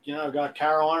talent. Got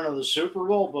Carolina to the Super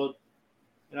Bowl, but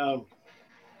the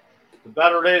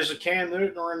better days of Cam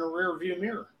Newton are in the rearview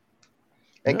mirror.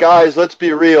 And guys, let's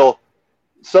be real.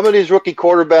 Some of these rookie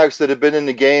quarterbacks that have been in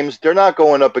the games, they're not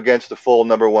going up against the full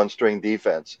number one string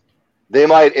defense. They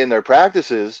might, in their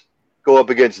practices, go up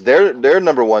against their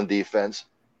number one defense,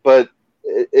 but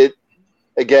it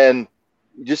again,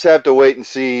 you just have to wait and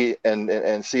see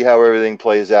and see how everything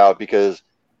plays out because,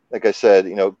 like I said,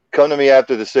 come to me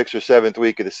after the 6th or 7th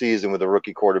week of the season with a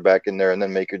rookie quarterback in there and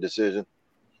then make your decision.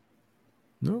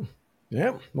 No.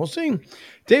 Yeah, we'll see.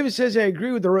 David says, I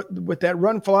agree with that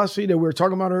run philosophy that we were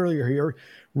talking about earlier here.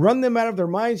 Run them out of their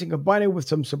minds and combine it with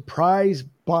some surprise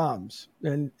bombs.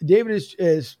 And David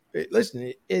is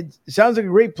listen, it sounds like a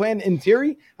great plan in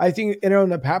theory. I think it'll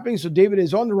end up happening. So David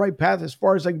is on the right path as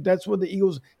far as that's what the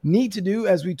Eagles need to do,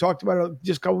 as we talked about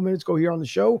just a couple minutes ago here on the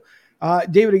show.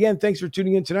 David, again, thanks for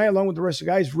tuning in tonight along with the rest of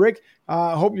the guys. Rick,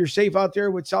 hope you're safe out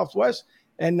there with Southwest.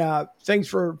 And thanks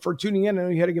for tuning in. I know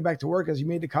you had to get back to work as you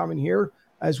made the comment here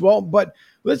as well. But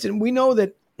listen, we know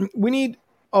that we need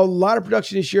a lot of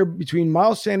production this year between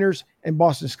Miles Sanders and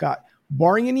Boston Scott.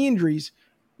 Barring any injuries,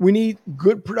 we need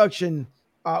good production,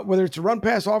 whether it's a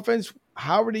run-pass offense,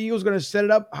 however the Eagles going to set it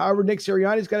up, however Nick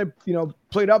Sirianni's got to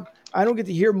play it up. I don't get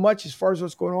to hear much as far as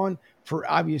what's going on for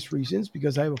obvious reasons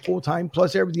because I have a full-time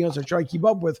plus everything else I try to keep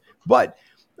up with. But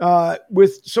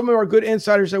with some of our good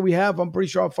insiders that we have, I'm pretty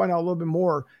sure I'll find out a little bit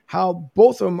more how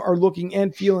both of them are looking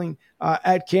and feeling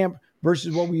at camp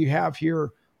versus what we have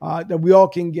here that we all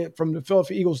can get from the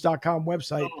PhiladelphiaEagles.com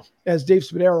website, as Dave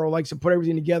Spadaro likes to put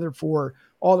everything together for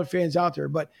all the fans out there.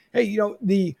 But hey,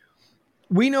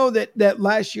 we know that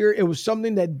last year it was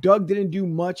something that Doug didn't do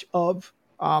much of,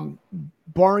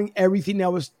 barring everything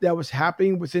that was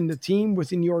happening within the team,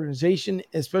 within the organization,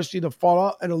 especially the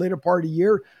fallout at a later part of the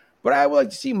year. But I would like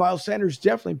to see Miles Sanders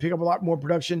definitely pick up a lot more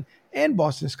production and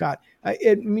Boston Scott.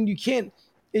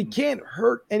 It can't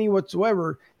hurt any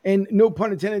whatsoever. And no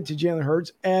pun intended to Jalen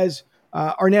Hurts, as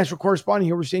our national correspondent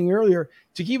here was saying earlier,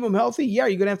 to keep him healthy, yeah,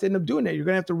 you're going to have to end up doing that. You're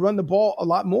going to have to run the ball a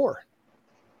lot more.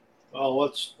 Well,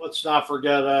 let's not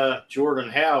forget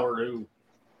Jordan Howard, who,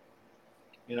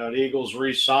 the Eagles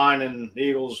re-signed, and the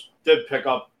Eagles did pick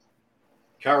up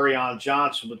Kerryon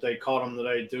Johnson, but they caught him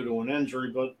today due to an injury.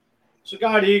 But it's a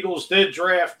guy the Eagles did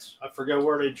draft. I forget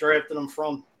where they drafted him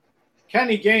from.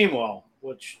 Kenny Gainwell,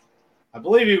 which I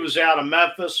believe he was out of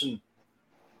Memphis. And,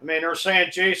 they're saying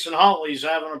Jason Huntley's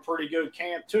having a pretty good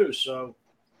camp too. So,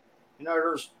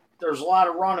 there's a lot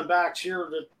of running backs here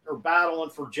that are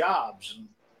battling for jobs.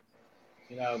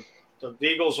 And, the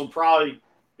Eagles will probably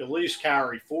at least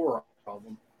carry 4 of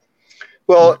them.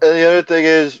 Well, and the other thing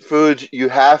is, Fuge, you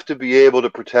have to be able to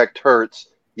protect Hurts.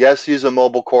 Yes, he's a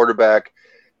mobile quarterback.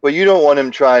 But you don't want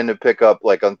him trying to pick up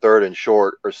like on 3rd and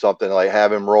short or something, like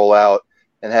have him roll out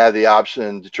and have the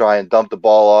option to try and dump the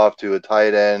ball off to a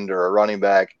tight end or a running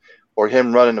back or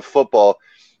him running the football.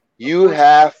 You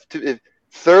have to, if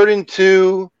 3rd and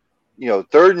 2,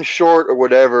 3rd and short or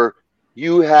whatever,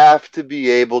 you have to be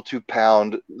able to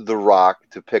pound the rock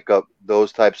to pick up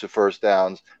those types of first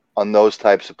downs on those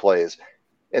types of plays.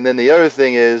 And then the other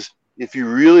thing is, if you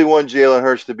really want Jalen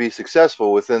Hurts to be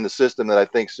successful within the system that I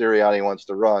think Sirianni wants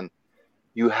to run,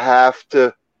 you have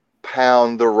to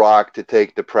pound the rock to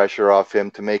take the pressure off him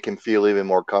to make him feel even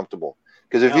more comfortable.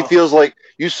 Because if he feels like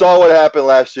 – you saw what happened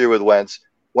last year with Wentz.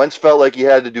 Wentz felt like he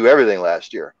had to do everything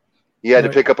last year. He had to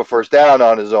pick up a first down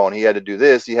on his own. He had to do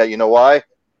this. You know why?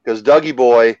 Because Dougie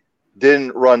Boy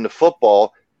didn't run the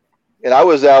football. And I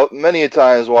was out many a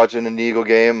times watching an Eagle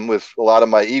game with a lot of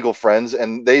my Eagle friends,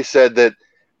 and they said that,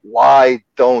 why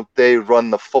don't they run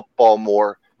the football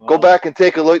more? Go back and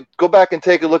take a look. Go back and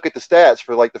take a look at the stats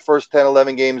for like the first 10,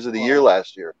 11 games of the year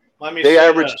last year. They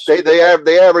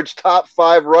averaged top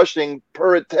 5 rushing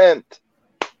per attempt.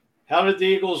 How did the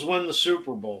Eagles win the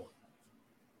Super Bowl?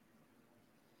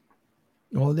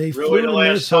 Well, they really flew the to last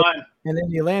Minnesota, time, and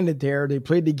then they landed there. They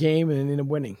played the game and ended up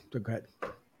winning. So go ahead.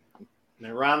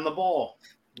 They ran the ball.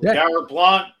 Yeah. Garrett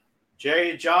Blunt,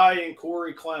 Jay Ajayi, and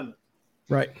Corey Clement.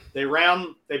 Right. They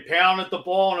pounded the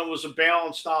ball, and it was a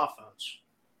balanced offense.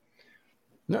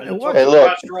 No, And it it was. took Hey, the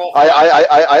look, pressure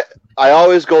off. I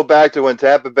always go back to when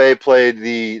Tampa Bay played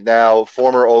the now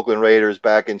former Oakland Raiders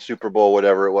back in Super Bowl,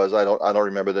 whatever it was. I don't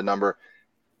remember the number.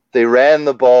 They ran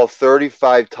the ball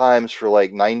 35 times for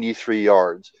like 93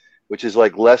 yards, which is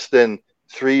like less than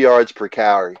 3 yards per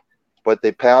carry. But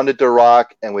they pounded the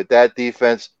rock, and with that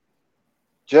defense,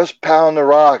 just pound the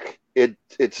rock.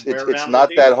 It's not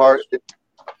that hard.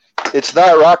 It's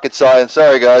not rocket science.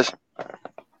 Sorry, guys.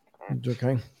 It's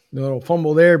okay. A little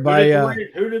fumble there by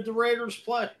who did the Raiders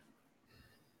play?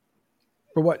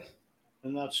 For what?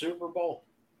 In that Super Bowl.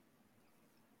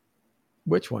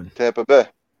 Which one? Tampa Bay.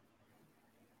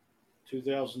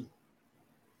 2000.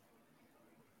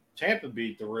 Tampa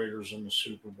beat the Raiders in the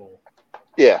Super Bowl.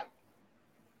 Yeah.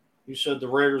 You said the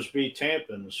Raiders beat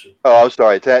Tampa in the Super Bowl. Oh, I'm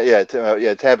sorry.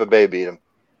 Tampa Bay beat them.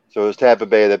 So it was Tampa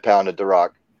Bay that pounded the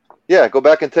rock. Yeah, go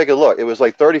back and take a look. It was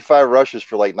like 35 rushes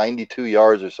for like 92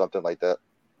 yards or something like that.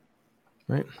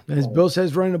 Right. As Bill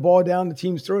says, running the ball down the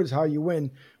team's throat is how you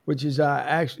win, which is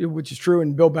true.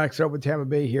 And Bill backs it up with Tampa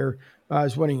Bay here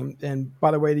is winning. And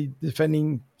by the way, the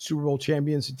defending Super Bowl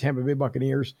champions, the Tampa Bay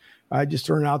Buccaneers, just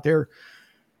throwing it out there.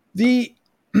 The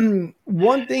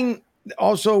one thing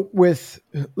also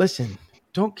listen,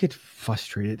 don't get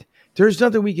frustrated. There's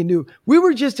nothing we can do. We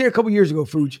were just there a couple years ago,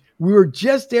 Fuj. We were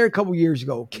just there a couple years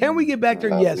ago. Can we get back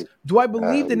there? Yes. Do I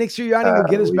believe that Nick Sirianni will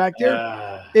get us back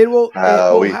there? It will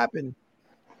happen.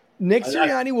 Nick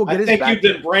Sirianni will get us back there. I think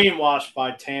you've been brainwashed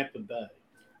by Tampa Bay.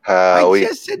 I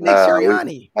just said Nick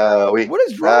Sirianni. What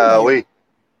is wrong with you?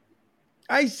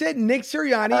 I said Nick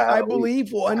Sirianni, I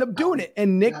believe, will end up doing it,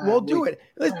 and Nick will do it.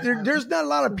 Listen, there's not a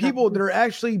lot of people that are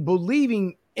actually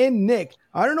believing in Nick.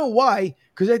 I don't know why,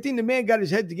 because I think the man got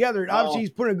his head together, and obviously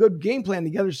he's putting a good game plan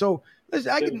together. So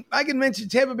listen, I can mention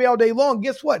Tampa Bay all day long.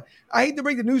 Guess what? I hate to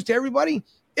break the news to everybody.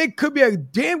 It could be a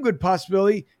damn good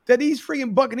possibility that these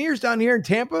freaking Buccaneers down here in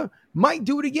Tampa might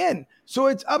do it again. So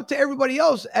it's up to everybody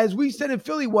else. As we said in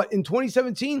Philly, in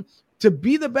 2017, to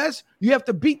be the best, you have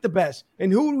to beat the best.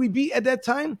 And who would we beat at that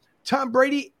time? Tom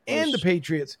Brady and the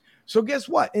Patriots. So guess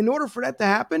what? In order for that to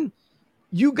happen,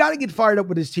 you got to get fired up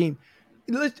with this team.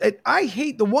 I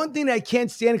hate the one thing that I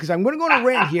can't stand, because I'm going to go on a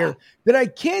rant here, that I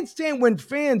can't stand when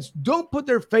fans don't put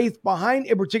their faith behind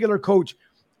a particular coach.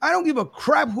 I don't give a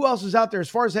crap who else is out there as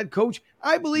far as head coach.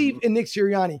 I believe in Nick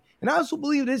Sirianni. And I also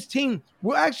believe this team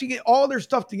will actually get all their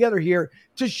stuff together here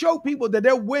to show people that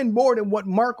they'll win more than what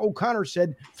Mark O'Connor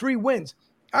said, 3 wins.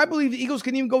 I believe the Eagles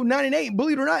can even go 9-8.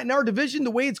 Believe it or not, in our division,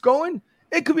 the way it's going,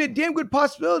 it could be a damn good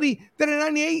possibility that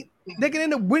at 9-8, they can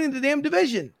end up winning the damn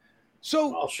division.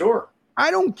 So, sure. I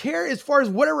don't care as far as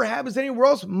whatever happens anywhere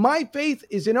else. My faith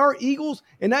is in our Eagles,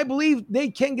 and I believe they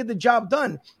can get the job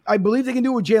done. I believe they can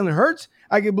do it with Jalen Hurts.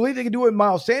 I can believe they can do it with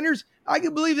Miles Sanders. I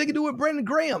can believe they can do it with Brandon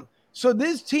Graham. So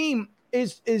this team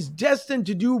is destined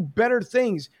to do better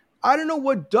things. I don't know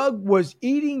what Doug was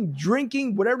eating,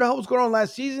 drinking, whatever the hell was going on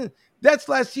last season. That's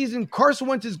last season. Carson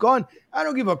Wentz is gone. I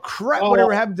don't give a crap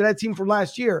whatever happened to that team from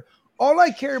last year. All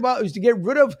I care about is to get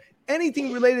rid of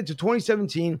anything related to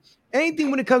 2017,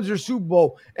 anything when it comes to the Super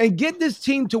Bowl, and get this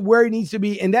team to where it needs to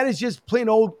be, and that is just plain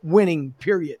old winning,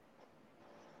 period.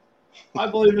 I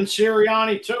believe in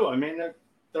Sirianni, too. I mean,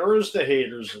 there is the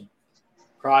haters that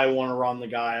probably want to run the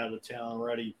guy out of town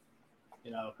already,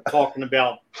 talking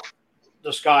about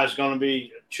this guy's going to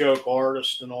be a choke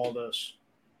artist and all this.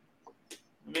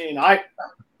 I mean, I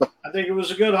think it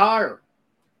was a good hire.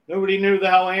 Nobody knew the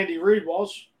hell Andy Reid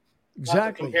was. Exactly. Not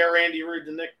to compare Andy Reid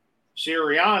to Nick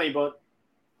Sirianni, but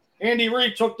Andy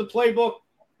Reid took the playbook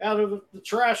out of the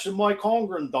trash that Mike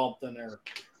Holmgren dumped in there.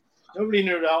 Nobody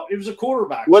knew that. It was a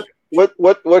quarterback.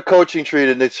 What coaching tree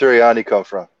did Nick Sirianni come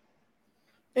from?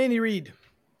 Andy Reid.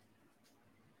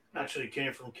 Actually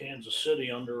came from Kansas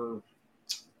City under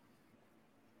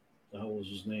the hell was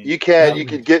his name? You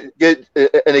can get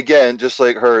and again, just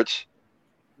like Hurts,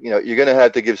 you're gonna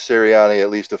have to give Sirianni at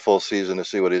least a full season to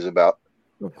see what he's about.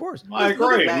 Of course. I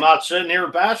agree. I'm not sitting here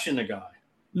bashing the guy.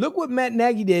 Look what Matt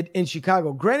Nagy did in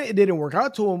Chicago. Granted, it didn't work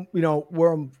out to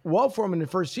him, well for him in the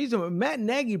first season, but Matt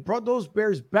Nagy brought those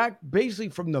Bears back basically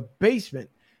from the basement,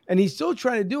 and he's still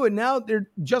trying to do it. Now,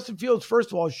 Justin Fields,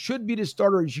 first of all, should be the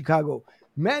starter in Chicago.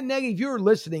 Matt Nagy, if you're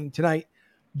listening tonight,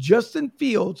 Justin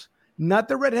Fields, not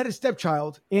the redheaded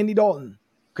stepchild, Andy Dalton,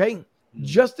 okay? Mm-hmm.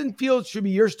 Justin Fields should be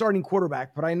your starting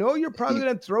quarterback, but I know you're probably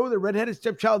going to throw the redheaded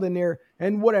stepchild in there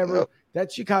and whatever. Yep.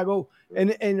 That's Chicago. And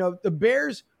the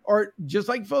Bears are just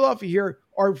like Philadelphia here,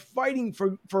 are fighting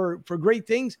for great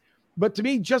things. But to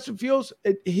me, Justin Fields,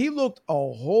 he looked a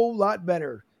whole lot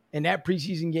better in that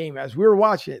preseason game as we were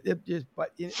watching it.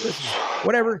 Listen,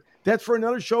 whatever. That's for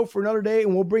another show for another day,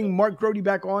 and we'll bring Mark Grody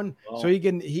back on so he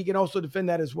can also defend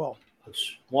that as well.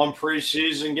 It's one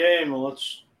preseason game, and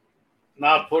let's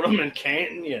not put them in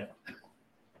Canton yet.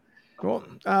 Well,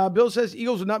 Bill says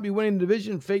Eagles will not be winning the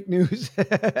division. Fake news.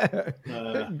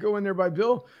 Go in there by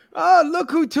Bill. Oh,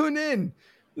 look who tuned in.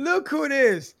 Look who it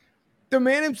is. the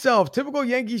man himself, typical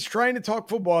Yankees trying to talk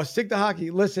football, stick to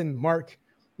hockey. Listen, Mark,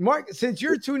 since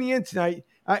you're tuning in tonight,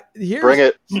 Bring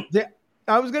it.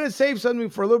 I was going to save something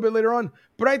for a little bit later on,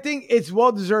 but I think it's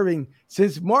well deserving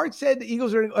since Mark said the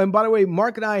Eagles are, and by the way,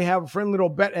 Mark and I have a friendly little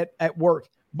bet at work,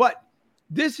 but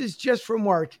this is just for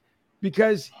Mark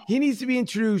because he needs to be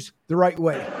introduced the right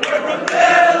way. We're from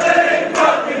Philly,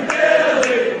 fucking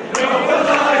Philly. No one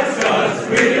likes us,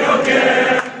 we don't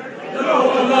care. No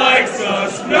one likes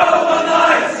us, no one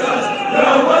likes us,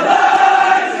 no one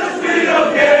likes us, we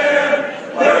don't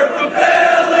care. We're from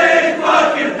Philly,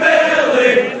 fucking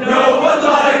Philly. No one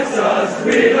likes us,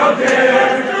 we don't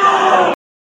care. No!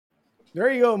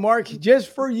 There you go, Mark. Just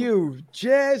for you.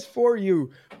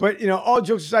 But, all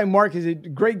jokes aside, Mark is a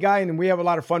great guy, and we have a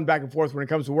lot of fun back and forth when it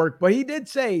comes to work. But he did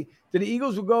say that the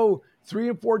Eagles will go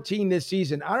 3-14 this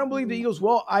season. I don't believe the Eagles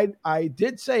will. I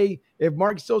did say, if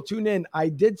Mark's still tuned in, I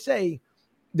did say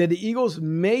that the Eagles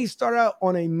may start out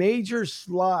on a major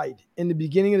slide in the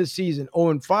beginning of the season,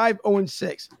 0-5,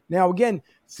 0-6. Now, again,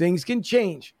 things can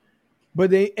change, but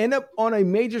they end up on a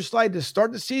major slide to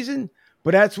start the season.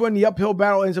 But that's when the uphill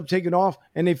battle ends up taking off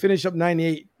and they finish up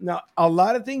 98. Now, a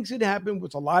lot of things could happen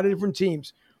with a lot of different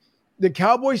teams. The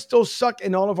Cowboys still suck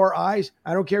in all of our eyes.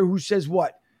 I don't care who says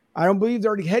what. I don't believe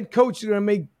their head coach is going to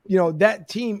make that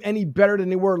team any better than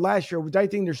they were last year, which I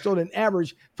think they're still an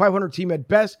average 500 team at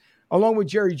best, along with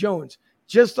Jerry Jones.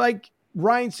 Just like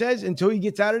Ryan says, until he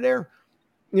gets out of there,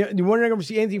 we're not going to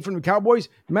see anything from the Cowboys.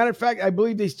 Matter of fact, I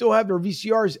believe they still have their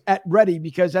VCRs at ready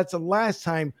because that's the last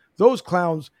time those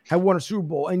clowns have won a Super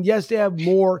Bowl. And yes, they have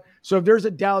more. So if there's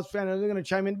a Dallas fan, they're going to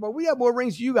chime in. But we have more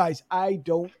rings than you guys. I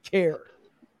don't care.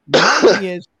 My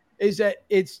thing is that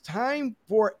it's time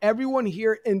for everyone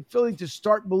here in Philly to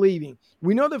start believing.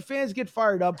 We know the fans get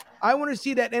fired up. I want to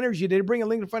see that energy they bring at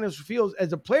Lincoln Financial Field. As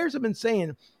the players have been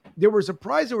saying, they were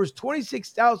surprised there was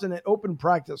 26,000 at open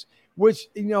practice, which,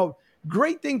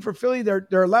 great thing for Philly.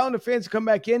 They're allowing the fans to come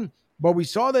back in. But we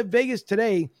saw that Vegas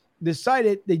today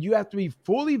decided that you have to be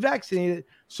fully vaccinated.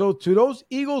 So to those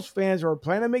Eagles fans who are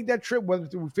planning to make that trip, whether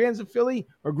through fans of Philly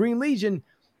or Green Legion,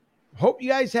 hope you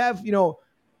guys have,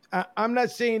 I'm not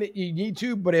saying that you need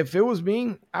to, but if it was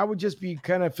me, I would just be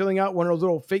kind of filling out one of those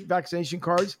little fake vaccination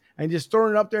cards and just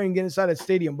throwing it up there and getting inside a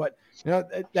stadium. But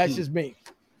that's just me.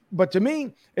 But to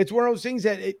me, it's one of those things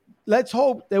that let's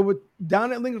hope that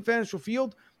down at Lincoln Financial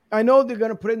Field, I know they're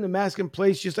going to put in the mask in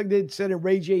place, just like they said in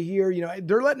Ray J here.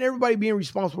 They're letting everybody be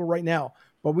responsible right now.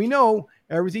 But we know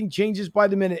everything changes by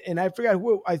the minute. And I forgot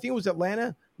who, I think it was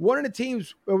Atlanta. One of the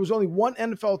teams, there was only one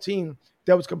NFL team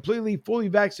that was completely fully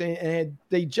vaccinated. And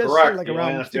they just Correct, said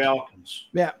around the Falcons.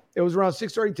 Yeah, it was around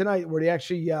 6:30 tonight where they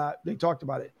actually they talked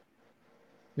about it.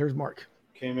 There's Mark.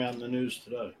 Came out in the news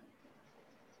today.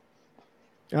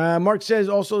 Mark says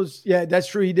also, yeah, that's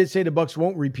true. He did say the Bucs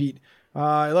won't repeat. It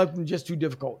left them just too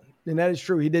difficult. And that is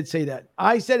true. He did say that.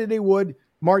 I said that they would.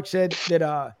 Mark said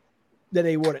that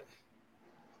they wouldn't.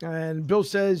 And Bill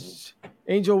says,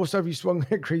 Angel, what's up? You swung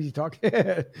that crazy talk.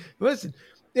 Listen,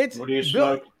 it's what do you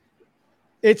Bill, smoke?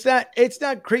 It's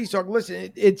not crazy talk.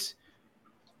 Listen, it's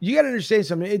you got to understand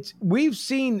something. We've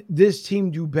seen this team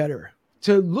do better.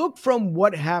 To look from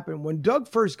what happened when Doug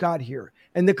first got here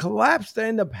and the collapse that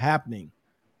ended up happening.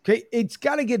 Okay, it's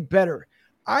got to get better.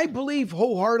 I believe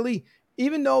wholeheartedly,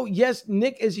 even though, yes,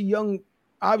 Nick is a young,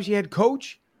 obviously head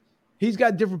coach, he's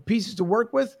got different pieces to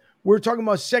work with. We're talking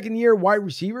about second-year wide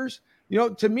receivers.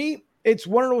 To me, it's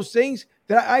one of those things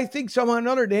that I think somehow or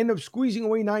another they end up squeezing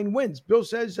away 9 wins. Bill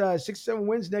says 6-7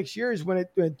 wins next year is when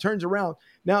it turns around.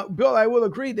 Now, Bill, I will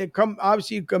agree that come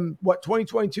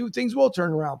 2022, things will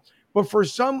turn around. But for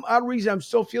some odd reason, I'm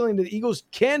still feeling that the Eagles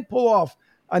can pull off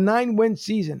a 9-win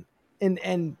season.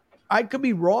 And I could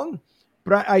be wrong,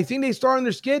 but I think they start on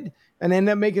their skid and end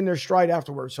up making their stride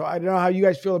afterwards. So I don't know how you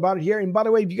guys feel about it here. And by the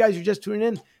way, if you guys are just tuning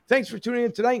in, thanks for tuning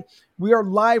in tonight. We are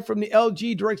live from the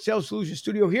LG Direct Sales Solutions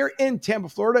studio here in Tampa,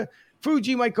 Florida.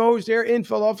 Fuji, my co-host there in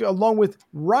Philadelphia, along with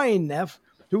Ryan Neff,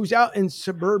 who's out in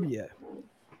suburbia,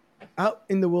 out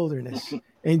in the wilderness,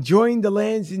 enjoying the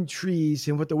lands and trees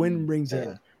and what the wind brings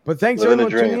in. But thanks everyone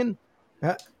for tuning in.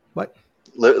 What?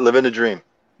 Living a dream.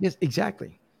 Yes,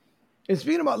 exactly. And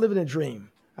speaking about living a dream,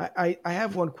 I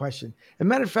have one question. As a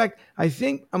matter of fact, I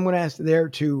think I'm going to ask there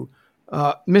to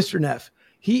Mr. Neff.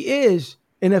 He is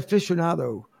an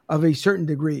aficionado of a certain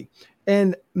degree.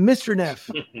 And Mr. Neff,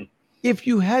 if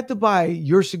you had to buy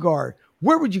your cigar,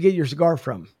 where would you get your cigar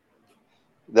from?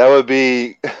 That would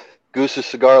be Goose's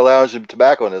Cigar Lounge and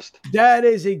Tobacconist. That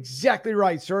is exactly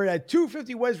right, sir. At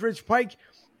 250 West Ridge Pike,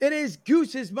 it is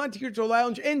Goose's Monte Cristo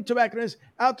Lounge and Tobacconist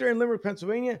out there in Limerick,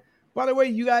 Pennsylvania. By the way,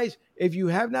 you guys, if you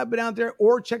have not been out there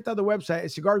or checked out the website at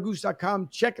cigargoose.com,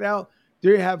 check it out.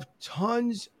 They have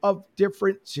tons of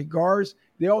different cigars.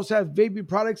 They also have vaping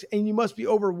products, and you must be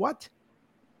over what?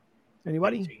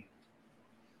 Anybody?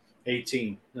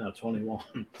 18. No,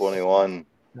 21. 21.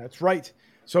 That's right.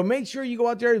 So make sure you go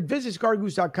out there and visit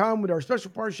cigargoose.com with our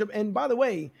special partnership. And by the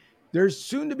way, there's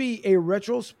soon to be a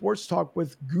retro sports talk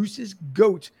with Goose's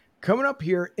Goat coming up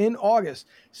here in August.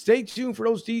 Stay tuned for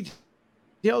those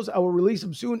details. I will release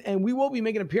them soon, and we will be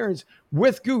making an appearance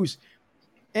with Goose.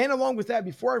 And along with that,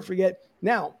 before I forget,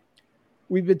 now,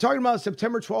 we've been talking about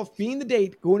September 12th being the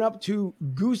date, going up to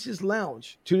Goose's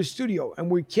Lounge, to the studio, and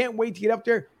we can't wait to get up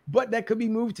there, but that could be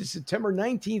moved to September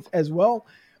 19th as well.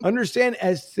 Understand,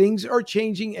 as things are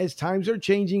changing, as times are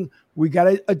changing, we got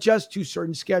to adjust to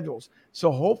certain schedules.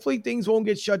 So hopefully things won't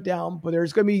get shut down, but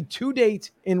there's going to be 2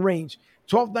 dates in range.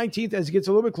 12th, 19th, as it gets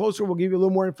a little bit closer, we'll give you a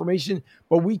little more information,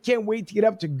 but we can't wait to get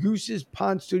up to Goose's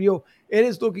Pond Studio. It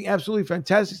is looking absolutely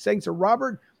fantastic. Thanks to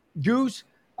Robert, Goose,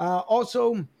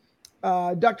 also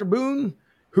Dr. Boone,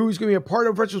 who's going to be a part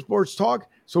of Retro Sports Talk.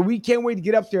 So we can't wait to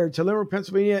get up there to Limerick,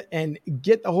 Pennsylvania, and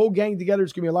get the whole gang together.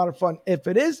 It's going to be a lot of fun. If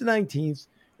it is the 19th,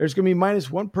 there's going to be minus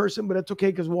one person, but that's okay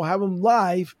because we'll have them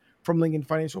live from Lincoln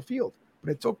Financial Field.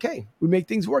 But it's okay. We make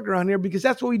things work around here because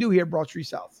that's what we do here at Broad Street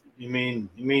South. You mean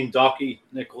Docky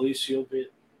Nicolisi will be at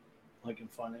Lincoln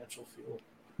Financial Field?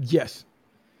 Yes.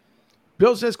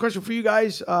 Bill says, question for you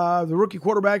guys. The rookie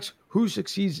quarterbacks, who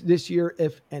succeeds this year,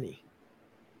 if any?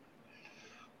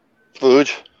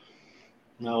 Fuge.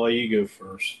 No, you go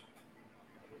first.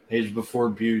 Age before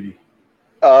beauty.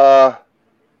 I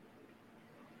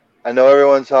know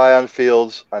everyone's high on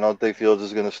Fields. I don't think Fields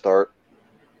is going to start.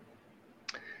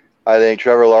 I think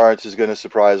Trevor Lawrence is going to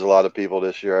surprise a lot of people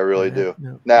this year. I really do.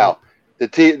 Now, the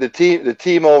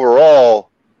team overall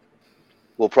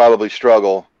will probably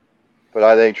struggle, but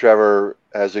I think Trevor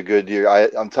has a good year.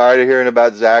 I'm tired of hearing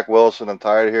about Zach Wilson. I'm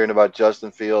tired of hearing about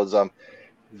Justin Fields.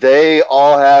 They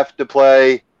all have to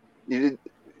play. And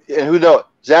who knows?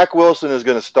 Zach Wilson is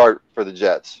going to start for the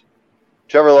Jets.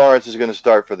 Trevor Lawrence is going to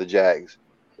start for the Jags.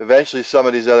 Eventually, some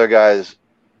of these other guys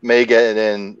may get it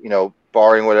in,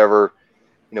 barring whatever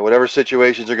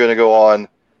situations are going to go on.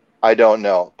 I don't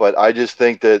know. But I just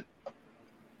think I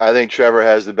think Trevor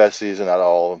has the best season out of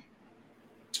all of them.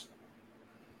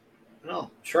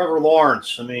 No, Trevor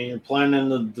Lawrence. I mean, you're playing in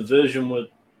the division with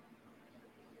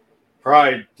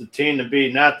probably the team to beat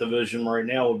in that division right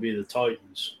now would be the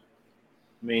Titans.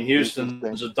 I mean, Houston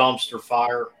is a dumpster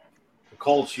fire. The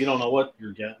Colts, you don't know what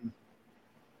you're getting.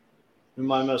 Who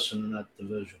am I missing in that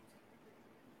division?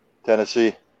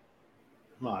 Tennessee.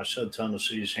 No, I said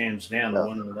Tennessee's hands down the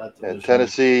winner of that division. Yeah,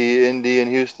 Tennessee, Indy, and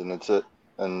Houston. That's it.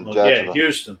 And Jacksonville. Yeah,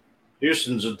 Houston.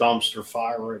 Houston's a dumpster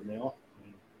fire right now.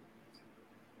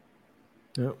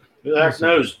 Yep. Who the heck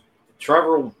knows?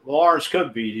 Trevor Lawrence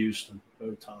could beat Houston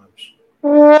both times.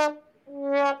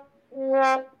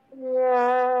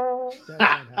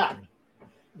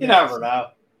 You never know.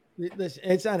 Listen,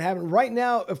 it's not happening right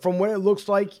now. From what it looks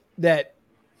like, that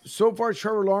so far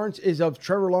Trevor Lawrence is of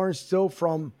Trevor Lawrence still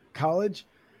from college,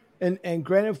 and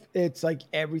granted, it's like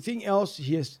everything else.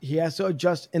 He has to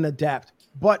adjust and adapt.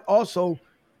 But also,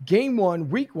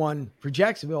 week one for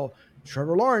Jacksonville,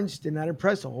 Trevor Lawrence did not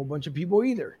impress a whole bunch of people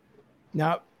either.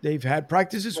 Now they've had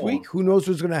practice this week. Who knows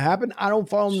what's going to happen? I don't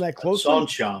follow them that closely.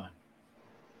 Sunshine.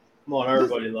 Come on,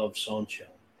 everybody loves sunshine.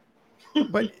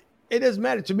 But it doesn't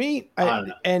matter to me.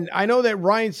 I know that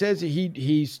Ryan says that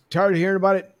he's tired of hearing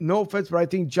about it. No offense, but I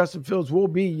think Justin Fields will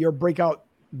be your breakout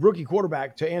rookie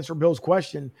quarterback to answer Bill's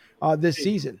question this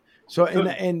season. So,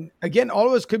 and again, all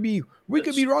of us could be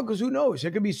wrong because who knows?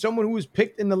 It could be someone who was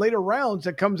picked in the later rounds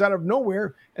that comes out of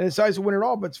nowhere and decides to win it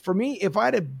all. But for me, if I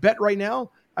had to bet right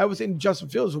now, I would think Justin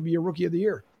Fields will be your rookie of the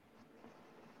year.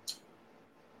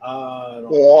 And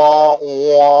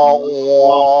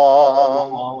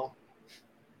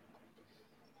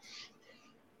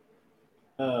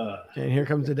here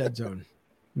comes the dead zone.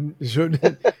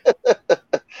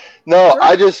 No,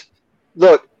 I just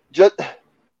look.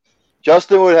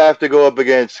 Justin would have to go up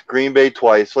against Green Bay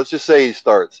twice. Let's just say he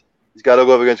starts. He's got to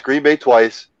go up against Green Bay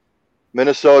twice.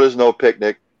 Minnesota's no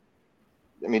picnic.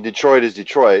 I mean, Detroit is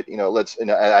Detroit.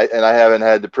 I haven't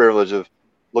had the privilege of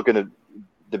looking at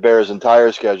the Bears'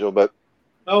 entire schedule, but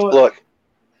look,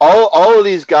 all of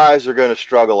these guys are going to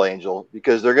struggle, Angel,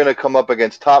 because they're going to come up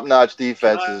against top-notch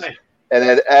defenses. And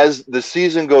then as the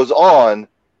season goes on,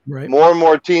 more and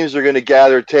more teams are going to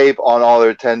gather tape on all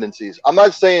their tendencies. I'm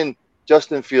not saying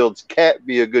Justin Fields can't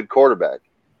be a good quarterback.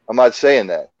 I'm not saying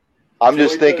that. I'm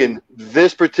just thinking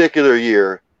this particular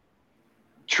year,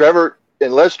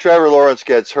 unless Trevor Lawrence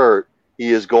gets hurt,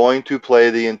 he is going to play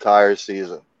the entire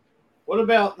season. What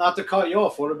about, not to cut you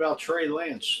off, what about Trey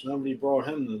Lance? Nobody brought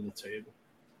him to the table.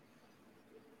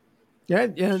 Yeah,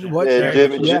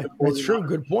 that's true.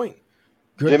 Good point.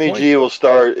 Jimmy G will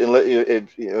start unless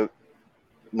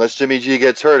Jimmy G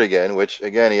gets hurt again, which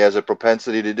again he has a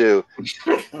propensity to do.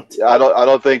 I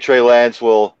don't think Trey Lance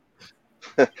will.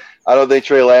 I don't think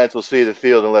Trey Lance will see the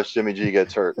field unless Jimmy G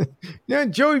gets hurt. Yeah,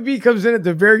 Joey B comes in at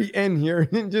the very end here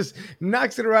and just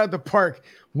knocks it around the park.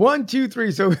 1, 2,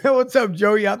 3. So what's up,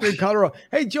 Joey, out there in Colorado?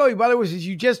 Hey, Joey, by the way, since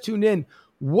you just tuned in,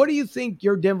 what do you think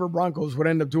your Denver Broncos would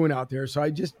end up doing out there? So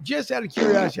I just out of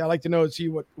curiosity, I'd like to know and see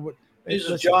what. He's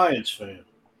a Giants fan.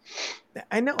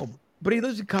 I know, but he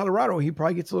lives in Colorado. He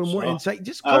probably gets a little more insight.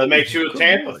 Just it makes you a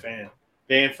Tampa fan,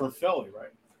 being from Philly,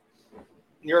 right?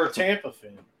 You're a Tampa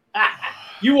fan.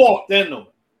 You walked into it.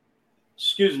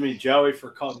 Excuse me, Joey, for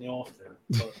cutting you off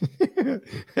there.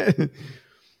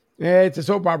 Yeah, it's a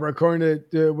soap opera, according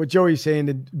to what Joey's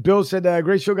saying. Bill said,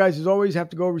 great show, guys. As always, have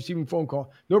to go receiving phone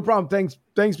call. No problem.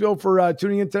 Thanks, Bill, for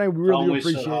tuning in tonight. We really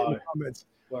appreciate the comments.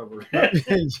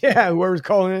 Yeah, whoever's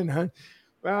calling in,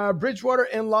 huh? Bridgewater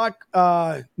and Locke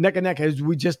neck and neck, as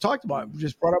we just talked about. We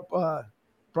just brought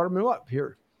him up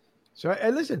here. So,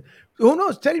 and listen, who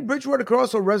knows? Teddy Bridgewater could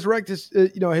also resurrect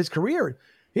his career.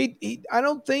 I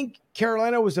don't think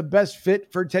Carolina was the best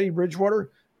fit for Teddy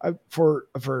Bridgewater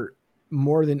for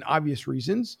more than obvious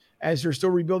reasons, as they're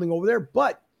still rebuilding over there.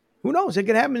 But who knows? It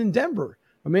could happen in Denver.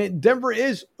 I mean, Denver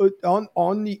is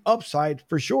on the upside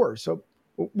for sure. So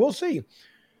we'll see.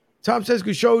 Tom says,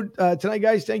 good show tonight,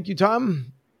 guys. Thank you,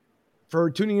 Tom, for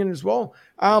tuning in as well.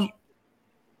 There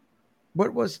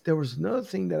was another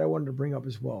thing that I wanted to bring up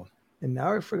as well. And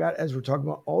now I forgot, as we're talking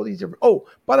about all these different. Oh,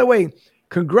 by the way,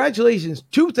 congratulations.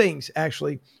 2 things,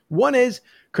 actually. One is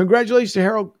congratulations to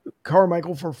Harold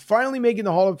Carmichael for finally making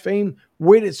the Hall of Fame.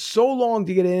 Waited so long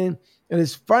to get in and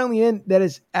is finally in. That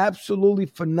is absolutely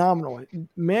phenomenal.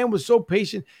 Man was so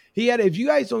patient. He had, if you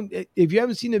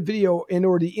haven't seen the video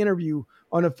or the interview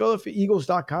on the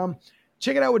PhiladelphiaEagles.com,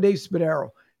 check it out with Dave Spadaro.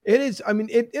 It is, I mean,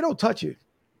 it'll touch you.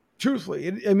 Truthfully,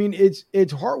 it's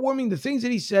heartwarming, the things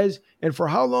that he says, and for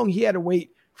how long he had to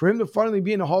wait for him to finally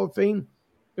be in the Hall of Fame.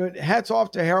 Hats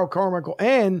off to Harold Carmichael.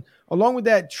 And along with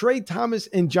that, Trey Thomas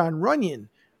and John Runyon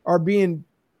are being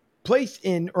placed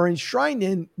in or enshrined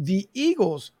in the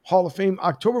Eagles Hall of Fame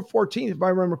October 14th, if I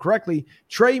remember correctly.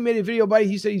 Trey made a video about it.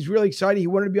 He said he's really excited. He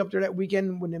wanted to be up there that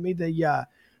weekend when they made the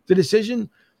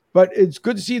decision. But it's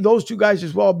good to see those 2 guys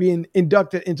as well being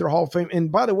inducted into the Hall of Fame.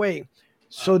 And by the way,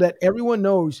 so that everyone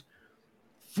knows,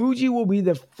 Fuji will be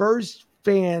the first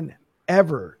fan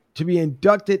ever to be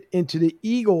inducted into the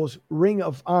Eagles Ring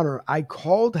of Honor. I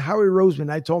called Howie Roseman.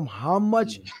 I told him how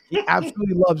much he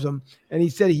absolutely loves him. And he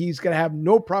said he's going to have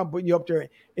no problem putting you up there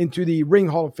into the Ring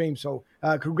Hall of Fame. So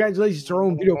congratulations to our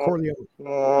own Vito Corleone.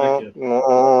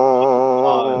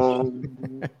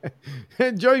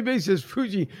 And Joey B says,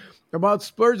 Fuji, about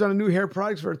splurge on a new hair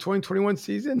products for a 2021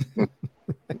 season.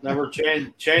 Never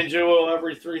change oil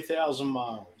every 3,000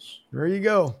 miles. There you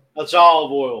go. That's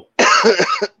olive oil.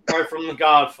 Right from the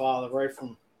Godfather, right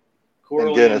from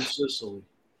Corleone, Sicily.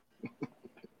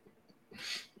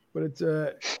 But it's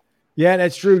yeah,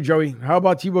 that's true, Joey. How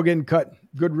about Tebow getting cut?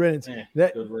 Good riddance. Good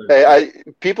riddance. Hey,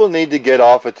 people need to get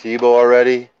off of Tebow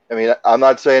already. I mean, I'm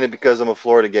not saying it because I'm a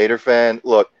Florida Gator fan.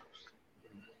 Look,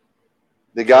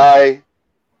 the guy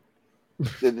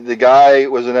was an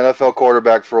NFL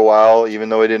quarterback for a while, even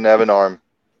though he didn't have an arm.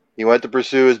 He went to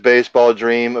pursue his baseball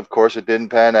dream. Of course, it didn't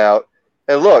pan out.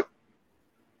 And look,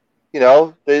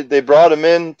 they brought him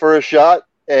in for a shot,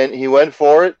 and he went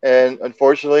for it. And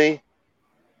unfortunately,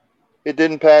 it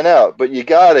didn't pan out. But you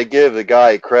got to give the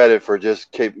guy credit for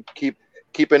just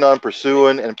keeping on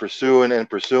pursuing.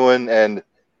 And,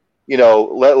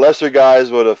 lesser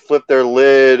guys would have flipped their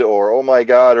lid or, oh, my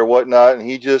God, or whatnot. And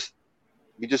he just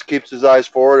keeps his eyes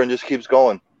forward and just keeps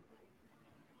going.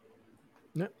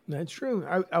 No, that's true.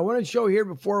 I want to show here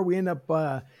before we end up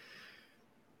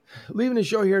leaving the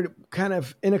show here kind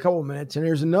of in a couple of minutes. And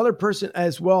there's another person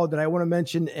as well that I want to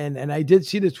mention. And I did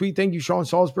see the tweet. Thank you, Sean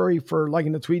Salisbury, for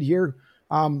liking the tweet here.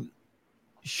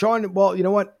 Sean, well, you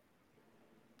know what?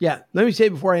 Yeah, let me say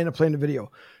it before I end up playing the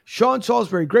video. Sean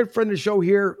Salisbury, great friend of the show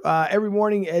here every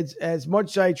morning. As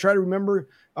much as I try to remember,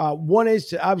 one is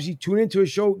to obviously tune into his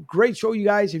show. Great show, you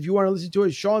guys. If you want to listen to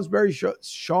it,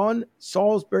 Sean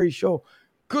Salisbury Show.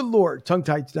 Good Lord,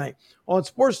 tongue-tied tonight. On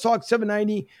Sports Talk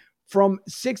 790 from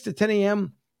 6 to 10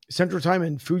 a.m. Central Time,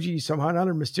 and Fuji somehow or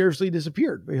another mysteriously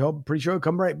disappeared. I'm pretty sure he'll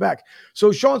come right back.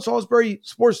 So Sean Salisbury,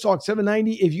 Sports Talk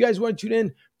 790. If you guys want to tune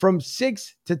in from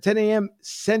 6 to 10 a.m.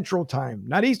 Central Time,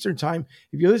 not Eastern Time.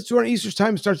 If you listen to it on Eastern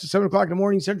Time, it starts at 7 o'clock in the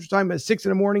morning. Central Time at 6 in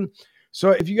the morning.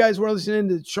 So if you guys want to listen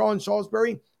to Sean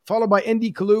Salisbury, followed by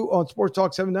ND Kalu on Sports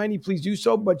Talk 790, please do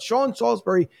so. But Sean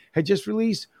Salisbury had just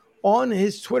released on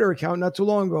his Twitter account not too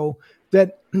long ago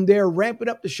that they're ramping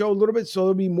up the show a little bit, so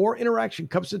there'll be more interaction.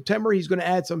 Come September, he's going to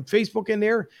add some Facebook in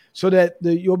there so that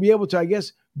you'll be able to, I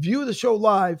guess, view the show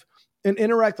live and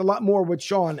interact a lot more with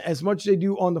Sean as much as they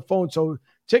do on the phone. So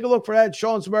take a look for that.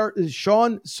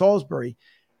 Sean Salisbury.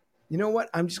 You know what?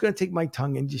 I'm just going to take my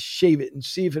tongue and just shave it and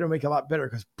see if it'll make it a lot better,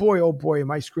 because boy, oh boy, am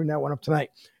I screwing that one up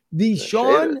tonight. The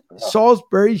Sean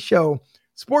Salisbury Show,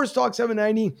 Sports Talk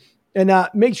 790. And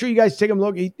make sure you guys take him a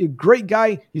look. He's a great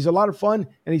guy. He's a lot of fun,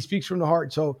 and he speaks from the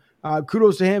heart. So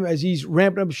kudos to him as he's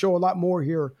ramping up the show a lot more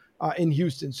here in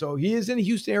Houston. So he is in the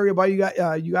Houston area by you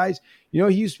guys. You know,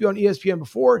 he used to be on ESPN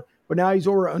before, but now he's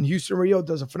over on Houston Radio.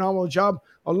 Does a phenomenal job.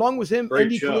 Along with him,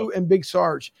 Andy Kalu and Big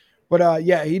Sarge. But,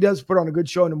 yeah, he does put on a good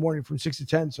show in the morning from 6 to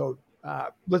 10. So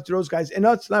let's do those guys. And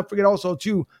let's not forget also,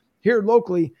 too, here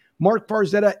locally, Mark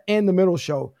Farzetta and The Middle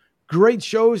Show. Great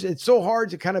shows. It's so hard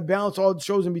to kind of balance all the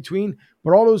shows in between,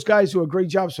 but all those guys do a great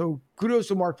job. So kudos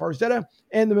to Mark Farzetta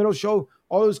and The Middle Show.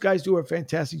 All those guys do a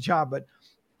fantastic job. But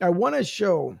I want to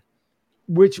show,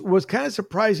 which was kind of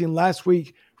surprising last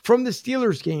week from the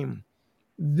Steelers game,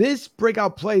 this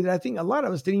breakout play that I think a lot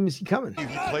of us didn't even see coming. He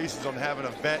places on having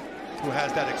a vet who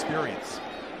has that experience.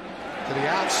 To the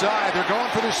outside, they're going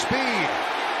for the speed.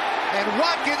 And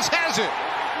Watkins has it.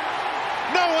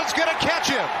 No one's going to catch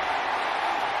him.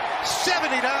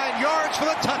 79 yards for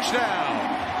the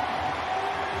touchdown.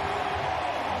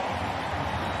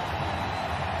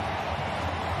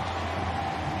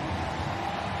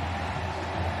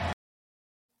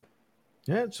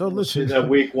 Yeah, so listen. That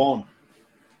week one.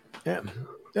 Yeah.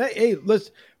 Hey,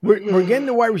 we're getting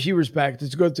the wide receivers back.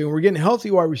 That's a good thing. We're getting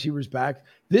healthy wide receivers back.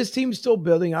 This team's still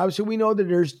building. Obviously, we know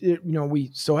that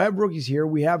we still have rookies here.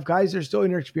 We have guys that are still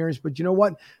inexperienced, but you know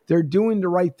what? They're doing the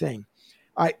right thing.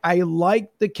 I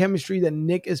like the chemistry that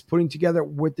Nick is putting together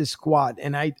with this squad.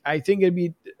 And I think it'd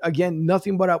be, again,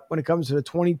 nothing but up when it comes to the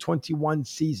 2021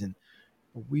 season.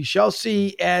 We shall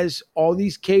see as all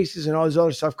these cases and all this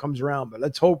other stuff comes around. But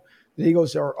let's hope the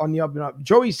Eagles are on the up and up.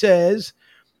 Joey says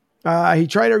he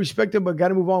tried to respect him, but got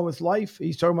to move on with life.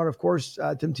 He's talking about, of course,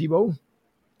 Tim Tebow.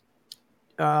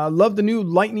 Love the new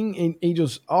lighting in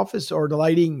Angel's office, or the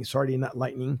lighting. Sorry, not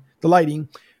lightning. The lighting.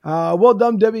 Well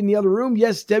done, Debbie, in the other room.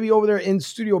 Yes, Debbie over there in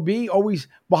Studio B, always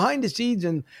behind the scenes.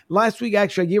 And last week,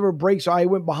 actually, I gave her a break, so I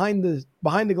went behind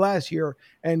the glass here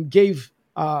and gave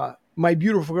my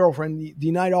beautiful girlfriend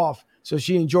the night off, so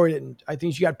she enjoyed it. And I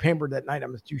think she got pampered that night.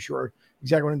 I'm not too sure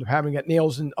exactly what ended up having. Got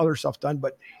nails and other stuff done.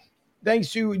 But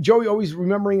thanks to Joey always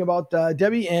remembering about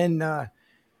Debbie, and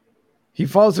he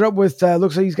follows it up with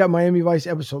looks like he's got Miami Vice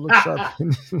episode. Looks sharp.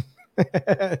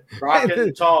 Rocket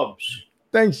and Tubbs.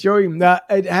 Thanks, Joey. I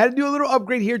had to do a little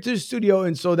upgrade here to the studio,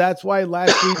 and so that's why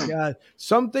last week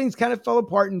some things kind of fell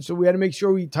apart, and so we had to make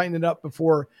sure we tightened it up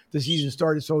before the season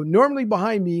started. So normally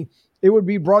behind me, it would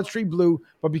be Broad Street Blue,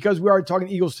 but because we are talking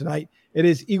Eagles tonight, it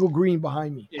is Eagle Green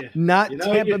behind me. Yeah. Not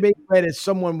Tampa Bay Red, as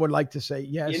someone would like to say.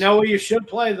 Yes. You know what? You should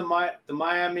play the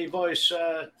Miami Voice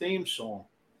theme song.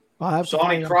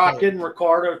 Sonny Crockett and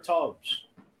Ricardo Tubbs.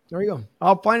 There you go.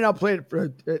 I'll find it. I'll play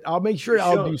it. I'll make sure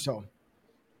I'll do so.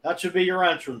 That should be your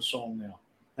entrance song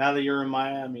now that you're in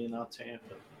Miami and not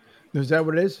Tampa. Is that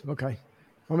what it is? Okay.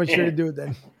 I'll make sure to do it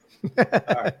then.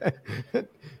 All right.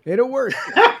 It'll work.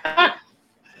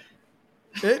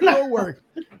 It will work.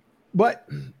 But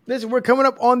listen, we're coming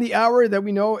up on the hour that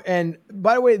we know. And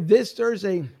by the way, this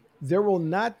Thursday, there will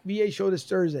not be a show this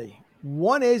Thursday.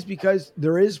 One is because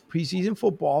there is preseason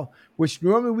football, which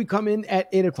normally we come in at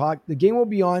 8 o'clock. The game will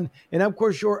be on. And I'm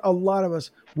quite sure a lot of us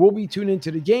will be tuned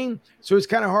into the game. So it's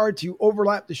kind of hard to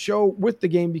overlap the show with the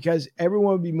game because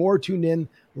everyone will be more tuned in.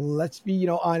 Let's be,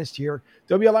 honest here.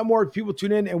 There'll be a lot more people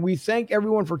tune in. And we thank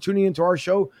everyone for tuning into our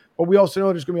show. But we also know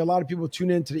there's going to be a lot of people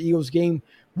tune in to the Eagles game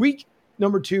game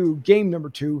number two.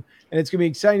 And it's going to be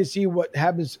exciting to see what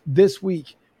happens this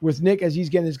week with Nick as he's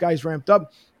getting his guys ramped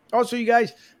up. Also, you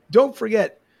guys, don't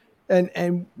forget,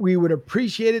 and we would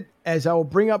appreciate it as I will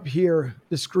bring up here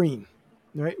the screen.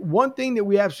 All right. One thing that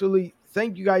we absolutely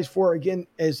thank you guys for, again,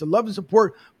 is the love and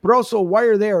support, but also while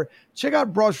you're there, check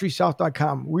out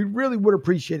BroadStreetSouth.com. We really would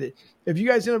appreciate it. If you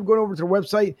guys end up going over to the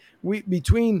website,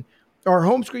 between our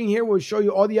home screen here, we'll show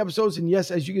you all the episodes. And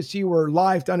yes, as you can see, we're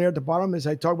live down there at the bottom as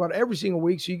I talk about every single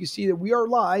week. So you can see that we are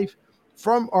live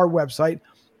from our website.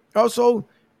 Also,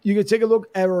 you can take a look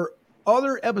at our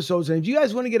other episodes. And if you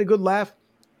guys want to get a good laugh,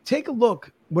 take a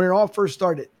look when it all first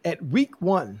started at week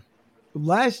 1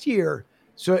 last year.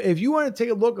 So if you want to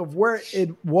take a look of where it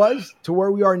was to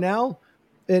where we are now,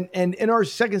 and in our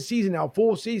second season now,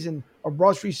 full season of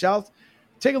Broad Street South,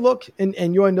 take a look, and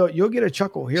you'll get a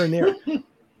chuckle here and there.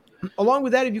 Along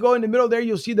with that, if you go in the middle there,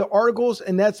 you'll see the articles,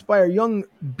 and that's by our young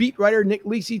beat writer, Nick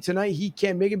Lisi. Tonight, he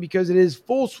can't make it because it is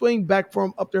full swing back for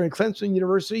him up there in Clemson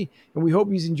University, and we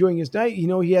hope he's enjoying his night.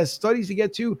 He has studies to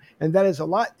get to, and that is a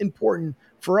lot important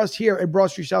for us here at Broad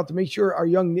Street South to make sure our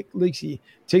young Nick Lisi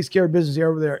takes care of business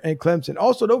over there at Clemson.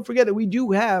 Also, don't forget that we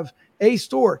do have a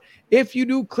store. If you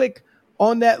do click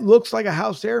on that looks like a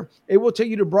house there, it will take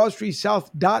you to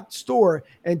BroadStreetSouth.store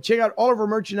and check out all of our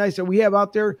merchandise that we have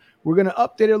out there. We're going to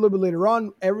update it a little bit later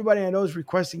on. Everybody I know is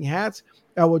requesting hats.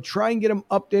 I will try and get them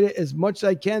updated as much as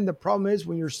I can. The problem is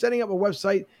when you're setting up a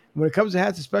website, when it comes to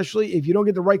hats especially, if you don't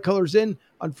get the right colors in,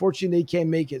 unfortunately, they can't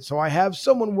make it. So I have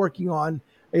someone working on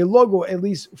a logo, at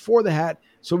least for the hat,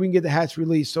 so we can get the hats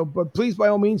released. So, but please, by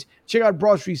all means, check out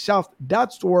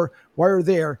BroadStreetSouth.store while you're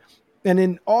there. And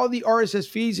in all the RSS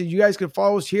feeds, and you guys can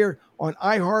follow us here on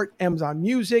iHeart, Amazon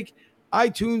Music,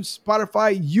 iTunes,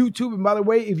 Spotify, YouTube. And by the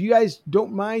way, if you guys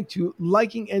don't mind to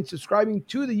liking and subscribing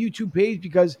to the YouTube page,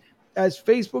 because as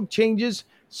Facebook changes,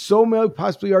 so may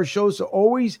possibly our shows. So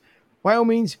always, by all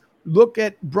means, look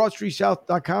at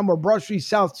BroadStreetSouth.com or Broad Street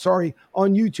South,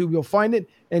 on YouTube. You'll find it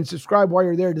and subscribe while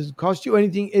you're there. It doesn't cost you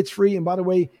anything. It's free. And by the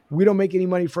way, we don't make any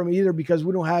money from it either because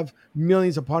we don't have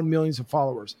millions upon millions of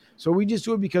followers. So we just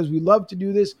do it because we love to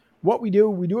do this. What we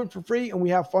do it for free and we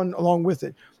have fun along with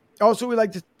it. Also, we'd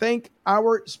like to thank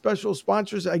our special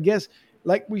sponsors. I guess,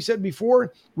 like we said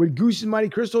before, with Goose and Mighty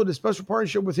Crystal, the special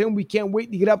partnership with him, we can't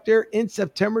wait to get up there in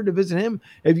September to visit him.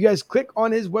 If you guys click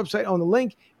on his website on the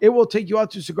link, it will take you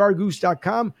out to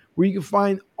cigargoose.com where you can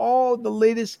find all the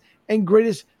latest and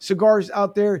greatest cigars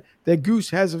out there that Goose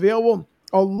has available,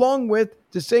 along with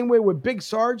the same way with Big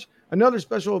Sarge, another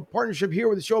special partnership here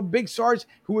with the show, Big Sarge,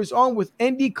 who is on with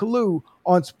Andy Kalu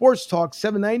on Sports Talk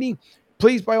 790.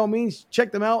 Please, by all means,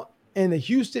 check them out in the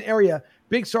Houston area,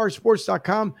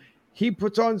 BigSargeSports.com. He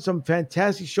puts on some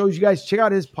fantastic shows. You guys check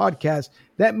out his podcast.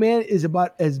 That man is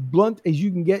about as blunt as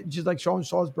you can get, just like Sean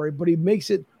Salisbury, but he makes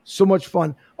it so much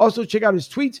fun. Also, check out his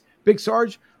tweets, Big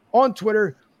Sarge, on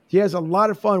Twitter. He has a lot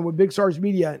of fun with Big Sarge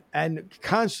Media and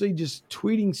constantly just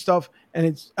tweeting stuff. And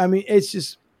it's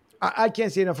just, I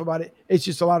can't say enough about it. It's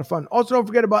just a lot of fun. Also, don't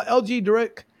forget about LG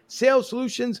Direct Sales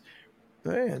Solutions.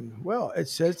 Man, well, it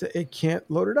says that it can't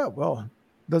load it up. Well,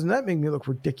 doesn't that make me look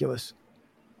ridiculous?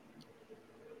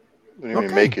 What do you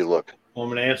mean make you look? Want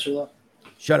me to answer that?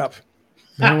 Shut up.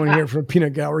 I don't want to hear it from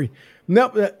Peanut Gallery. No,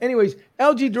 anyways,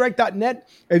 lgdirect.net.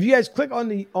 If you guys click on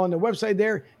the website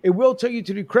there, it will take you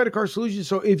to the credit card solution.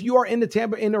 So if you are in the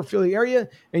Tampa and or Philly area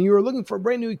and you are looking for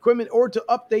brand new equipment or to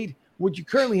update what you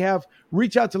currently have,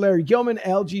 reach out to Larry Gilman at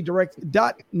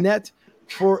lgdirect.net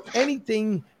for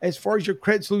anything as far as your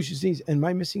credit solutions needs. Am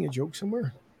I missing a joke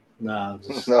somewhere? Nah,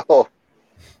 No.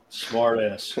 smart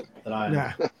ass that I am.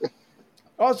 Nah.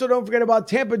 Also, don't forget about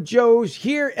Tampa Joe's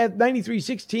here at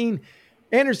 9316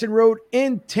 Anderson Road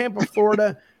in Tampa,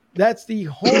 Florida. That's the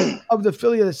home of the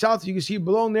Philly of the South. You can see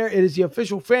below there. It is the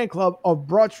official fan club of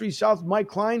Broad Street South. Mike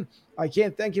Klein, I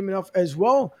can't thank him enough as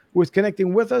well with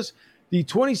connecting with us. The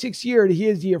 26th year that he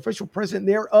is the official president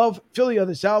there of Philly of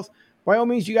the South. By all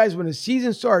means, you guys, when the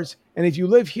season starts, and if you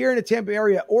live here in the Tampa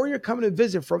area or you're coming to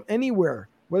visit from anywhere,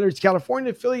 whether it's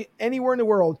California, Philly, anywhere in the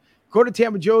world, go to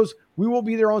Tampa Joe's. We will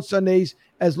be there on Sundays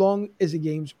as long as the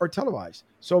games are televised.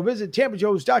 So visit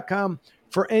TampaJoes.com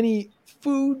for any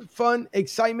food, fun,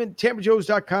 excitement.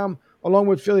 TampaJoes.com along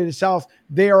with Philly of the South.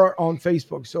 They are on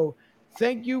Facebook. So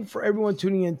thank you for everyone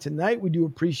tuning in tonight. We do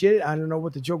appreciate it. I don't know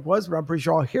what the joke was, but I'm pretty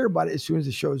sure I'll hear about it as soon as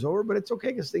the show's over. But it's okay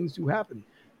because things do happen.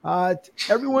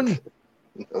 Everyone.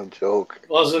 No joke.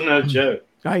 Wasn't no joke.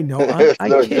 I know. I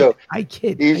No kid. joke. I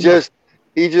kid. He's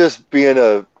just being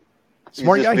a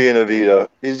Smart guy. being a veto.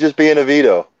 He's just being a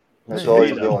veto. That's all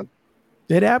he's doing.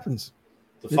 It happens.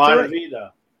 Define all a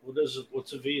veto.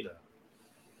 What's a veto?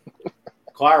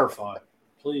 Clarify,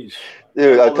 please.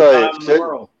 Dude, I All the tell time in the you.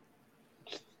 world.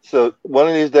 So one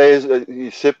of these days,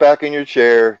 you sit back in your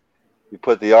chair, you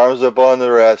put the arms up on the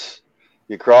rest,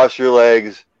 you cross your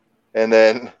legs, and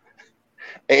then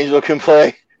Angel can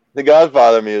play the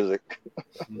Godfather music.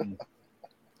 Mm.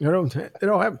 It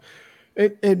don't happen.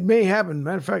 It may happen.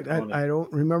 Matter of fact, I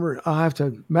don't remember. I'll have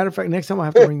to. Matter of fact, next time I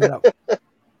have to bring that up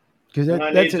because And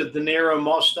I that's need it. the De Niro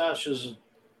mustache as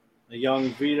a young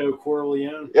Vito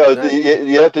Corleone. You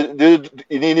have to do.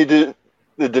 You need to do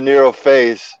the De Niro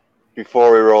face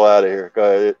before we roll out of here.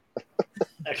 Go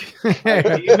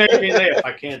ahead. You make me laugh.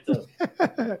 I can't do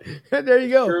it. There you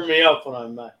go. Screw me up when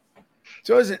I'm mad.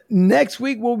 So listen, next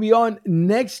week we'll be on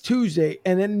next Tuesday,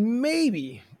 and then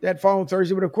maybe that following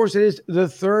Thursday. But of course, it is the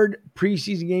third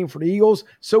preseason game for the Eagles,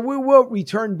 so we will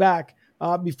return back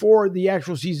before the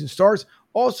actual season starts.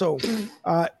 Also,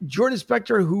 Jordan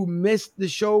Spector, who missed the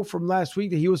show from last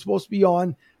week that he was supposed to be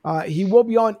on, he will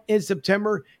be on in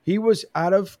September. He was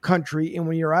out of country, and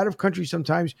when you're out of country,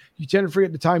 sometimes you tend to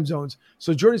forget the time zones.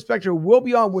 So Jordan Spector will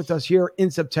be on with us here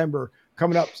in September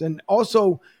coming up. And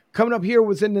also coming up here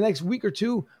within the next week or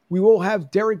two, we will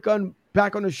have Derek Gunn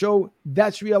back on the show.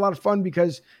 That should be a lot of fun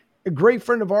because a great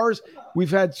friend of ours.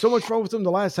 We've had so much fun with him the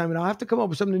last time, and I'll have to come up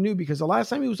with something new because the last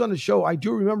time he was on the show, I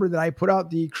do remember that I put out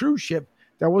the cruise ship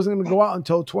that wasn't going to go out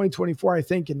until 2024, I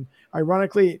think. And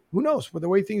ironically, who knows? With the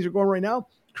way things are going right now,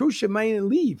 cruise ship might even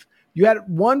leave. You had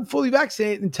one fully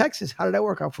vaccinated in Texas. How did that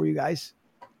work out for you guys?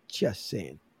 Just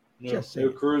saying.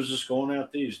 No cruises going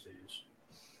out these days.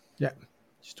 Yeah,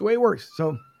 just the way it works.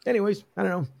 So anyways, I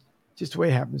don't know. Just the way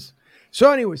it happens.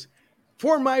 So anyways,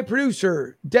 for my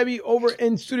producer, Debbie over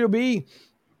in Studio B,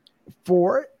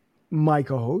 for my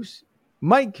co-host,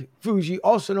 Mike Fuji,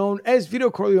 also known as Vito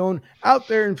Corleone, out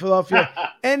there in Philadelphia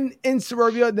and in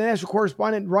suburbia, the national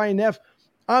correspondent, Ryan Neff.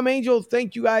 I'm Angel.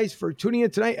 Thank you guys for tuning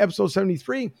in tonight, episode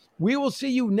 73. We will see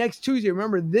you next Tuesday.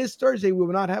 Remember, this Thursday, we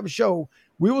will not have a show.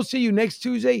 We will see you next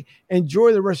Tuesday.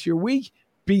 Enjoy the rest of your week.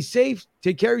 Be safe.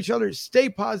 Take care of each other. Stay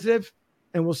positive.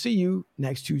 And we'll see you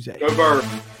next Tuesday. Go Bird.